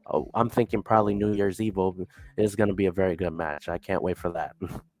 I'm thinking probably New Year's Eve is going to be a very good match. I can't wait for that.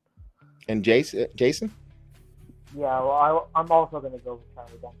 And Jason? Yeah, well, I'm also going to go with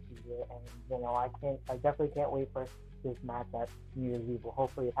Charlie Dempsey here, and I definitely can't wait for this match at New Year's Eve. Well,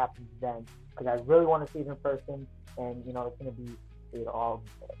 hopefully it happens then, because I really want to see it in person, and it's going to be all.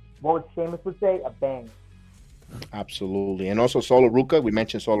 What would Sheamus would say? A bang. Absolutely. And also Sola Ruka. We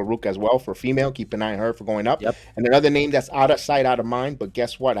mentioned Sola Ruka as well for female. Keep an eye on her for going up. Yep. And another name that's out of sight, out of mind, but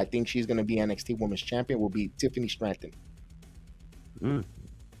guess what? I think she's going to be NXT Women's Champion will be Tiffany Stratton. Don't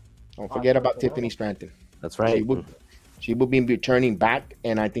forget about Tiffany Stratton. That's right. She will be returning back,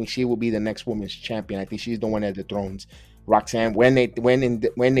 and I think she will be the next Women's Champion. I think she's the one that dethrones Roxanne when they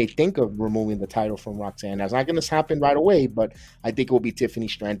think of removing the title from Roxanne. That's not going to happen right away, but I think it will be Tiffany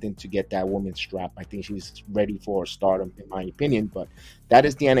Stratton to get that women's strap. I think she's ready for stardom, in my opinion. But that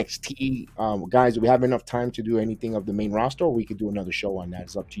is the NXT. Guys, do we have enough time to do anything of the main roster, or we could do another show on that?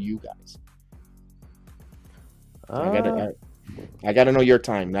 It's up to you guys. I gotta know your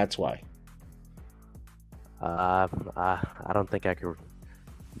time. That's why. I don't think I could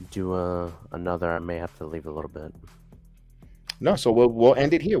do another. I may have to leave a little bit. No, so we'll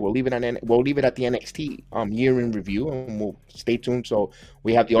end it here. We'll leave it at the NXT year in review, and we'll stay tuned. So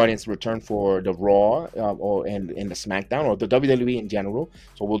we have the audience return for the Raw and the SmackDown, or the WWE in general.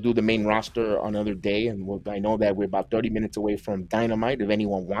 So we'll do the main roster another day, and I know that we're about 30 minutes away from Dynamite if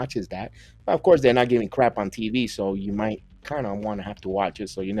anyone watches that. But of course, they're not giving crap on TV, so you might kind of want to have to watch it.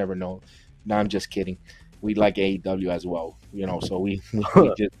 So you never know. No, I'm just kidding. We like AEW as well, So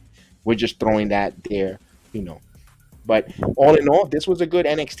we're just throwing that there, But all in all, this was a good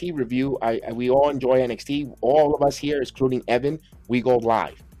NXT review. We all enjoy NXT. All of us here, including Evan, we go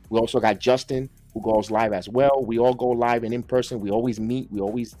live. We also got Justin, who goes live as well. We all go live and in person. We always meet. We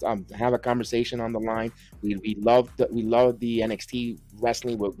always have a conversation on the line. We love the NXT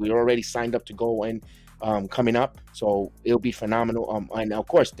wrestling. We're already signed up to go in coming up, so it'll be phenomenal. And of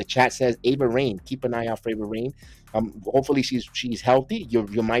course, the chat says Ava Rain. Keep an eye out for Ava Rain. Hopefully, she's healthy.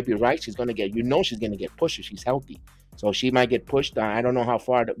 You might be right. She's gonna get. She's gonna get pushed if she's healthy. So she might get pushed. I don't know how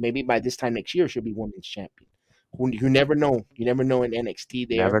far. Maybe by this time next year, she'll be women's champion. You never know. You never know in NXT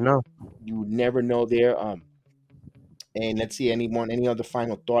there. Never know. You never know there. And let's see, any other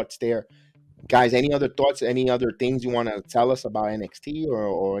final thoughts there, guys? Any other thoughts? Any other things you want to tell us about NXT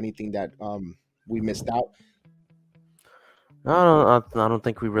or anything that we missed out? I don't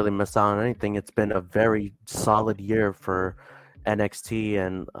think we really missed out on anything. It's been a very solid year for NXT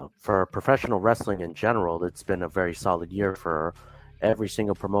and for professional wrestling in general. It's been a very solid year for every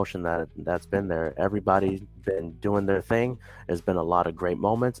single promotion that's been there. Everybody's been doing their thing. There's been a lot of great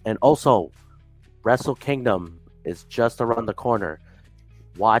moments. And also, Wrestle Kingdom is just around the corner.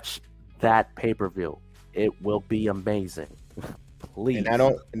 Watch that pay-per-view. It will be amazing. Please.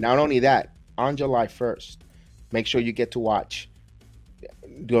 And not only that, on July 1st, make sure you get to watch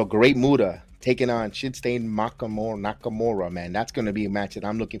the Great Muta taking on Shinsuke Nakamura, man. That's going to be a match that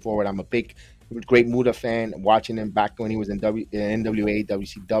I'm looking forward. I'm a big great Muta fan, watching him back when he was in NWA,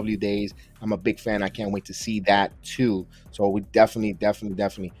 WCW days. I'm a big fan. I can't wait to see that too. So we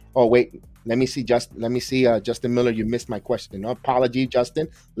definitely. Oh wait, let me see. Justin Miller, you missed my question. No apology, Justin.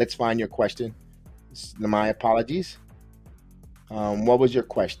 Let's find your question. My apologies. What was your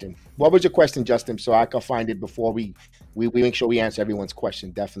question? What was your question, Justin? So I can find it before we make sure we answer everyone's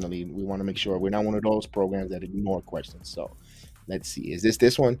question. Definitely, we want to make sure we're not one of those programs that ignore questions. So. Let's see. Is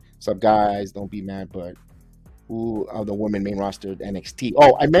this one? What's up, guys? Don't be mad, but who are the women main roster at NXT?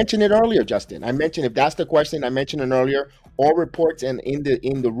 Oh, I mentioned it earlier, Justin. I mentioned, if that's the question, I mentioned it earlier. All reports and in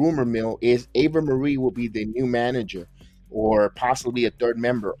the rumor mill is Ava Marie will be the new manager or possibly a third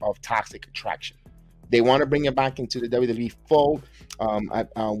member of Toxic Attraction. They want to bring it back into the WWE fold.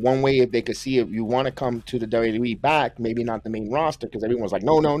 One way, if they could see if you want to come to the WWE back, maybe not the main roster, because everyone's like,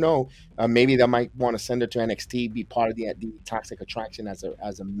 no. Maybe they might want to send her to NXT, be part of the Toxic Attraction as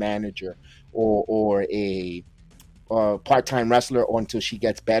a manager or a part-time wrestler, or until she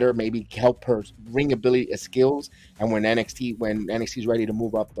gets better, maybe help her ring ability skills. And when NXT is ready to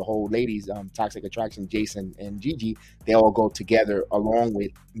move up the whole ladies, Toxic Attraction, Jason and Gigi, they all go together along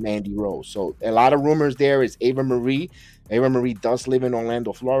with Mandy Rose. So a lot of rumors there is Ava Marie. Ava Marie does live in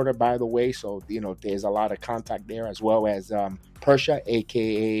Orlando, Florida, by the way. So, there's a lot of contact there, as well as Persha,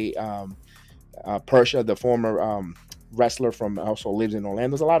 aka Persha, the former wrestler from also lives in Orlando.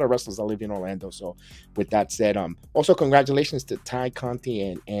 There's a lot of wrestlers that live in Orlando. So with that said, also congratulations to Ty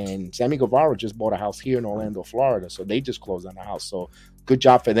Conti and Sammy Guevara just bought a house here in Orlando, Florida. So they just closed on the house. So good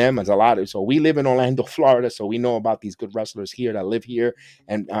job for them. So we live in Orlando, Florida, so we know about these good wrestlers here that live here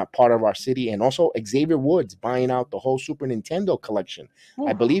and part of our city. And also Xavier Woods buying out the whole Super Nintendo collection.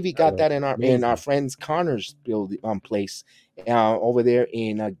 I believe he got that in our friend's Connor's place over there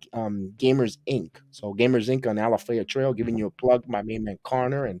in Gamers Inc. So Gamers Inc. on Alafaya Trail, giving you a plug. My main man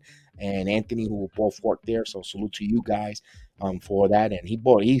Connor and Anthony, who both work there. So salute to you guys for that. And he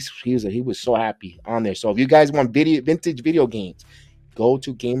was so happy on there. So if you guys want vintage video games, go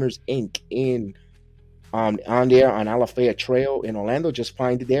to Gamers Inc. on there on Alafaya Trail in Orlando. Just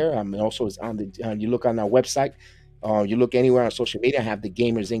find it there. Also, it's on you look on our website. You look anywhere on social media, have the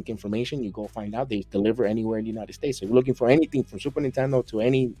Gamers Inc. information. You go find out. They deliver anywhere in the United States. So if you're looking for anything from Super Nintendo to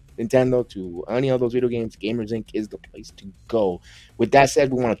any Nintendo to any of those video games, Gamers Inc. is the place to go. With that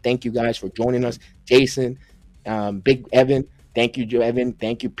said, we want to thank you guys for joining us. Jason, Big Evan, thank you, Evan.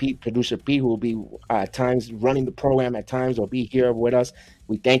 Thank you, Pete, producer Pete, who will be at times running the program at times or be here with us.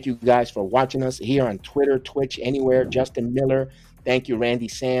 We thank you guys for watching us here on Twitter, Twitch, anywhere. Justin Miller, thank you, Randy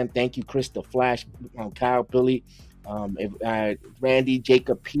Sam. Thank you, Chris the Flash, Kyle, Billy. Randy,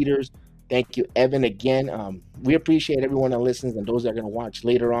 Jacob Peters, thank you, Evan, again. We appreciate everyone that listens and those that are going to watch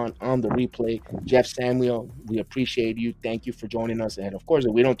later on the replay. Jeff Samuel, we appreciate you. Thank you for joining us. And of course,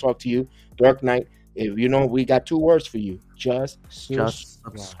 if we don't talk to you, Dark Knight, if we got 2 words for you. Just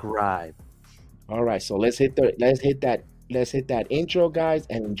subscribe. All right, so let's hit that intro, guys,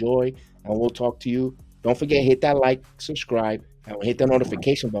 and enjoy. And we'll talk to you. Don't forget, hit that like, subscribe, and hit the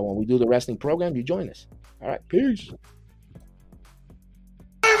notification bell when we do the wrestling program. You join us. All right, peace.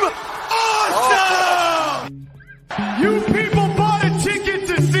 Awesome! You people bought a ticket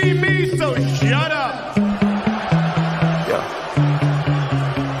to see me, so shut up. Yeah.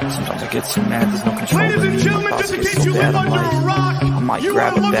 Sometimes I get so mad, there's no control. Ladies and gentlemen, just in case you live under a rock, I might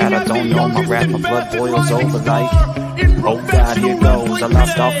grab a bat, I don't know, my rap, my blood boils over like, oh God, here goes. I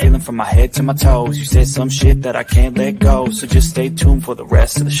lost all feeling from my head to my toes. You said some shit that I can't let go, so just stay tuned for the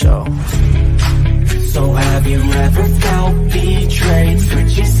rest of the show. So have you ever felt betrayed?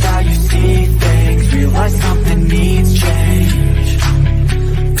 Switches how you see things, realize something needs change.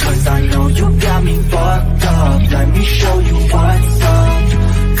 Cause I know you got me fucked up, let me show you what's up.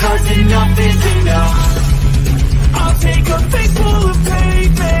 Cause enough is enough. I'll take a face full of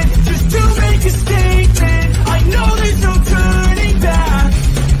pavement, just to make a statement. I know there's no turning back.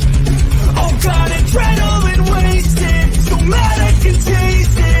 Oh God, adrenaline wasted, so mad I can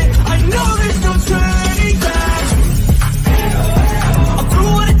taste it. I know there's no turning back. I'll do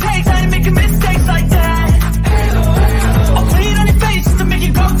what it takes, I ain't making mistakes like that. I'll play it on your face just to make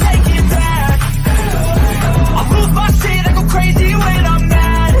you go take it back. I'll lose my shit, I go crazy when I'm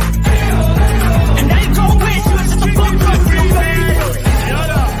mad. And now you gon' wish you was just a fuck up real bad. Shut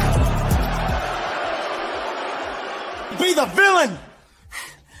up. Be the villain.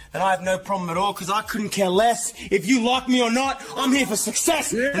 And I have no problem at all, because I couldn't care less if you like me or not. I'm here for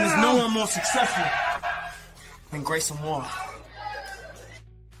success, and there's no one more successful than Grayson Waller.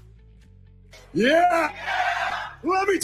 Yeah! Let me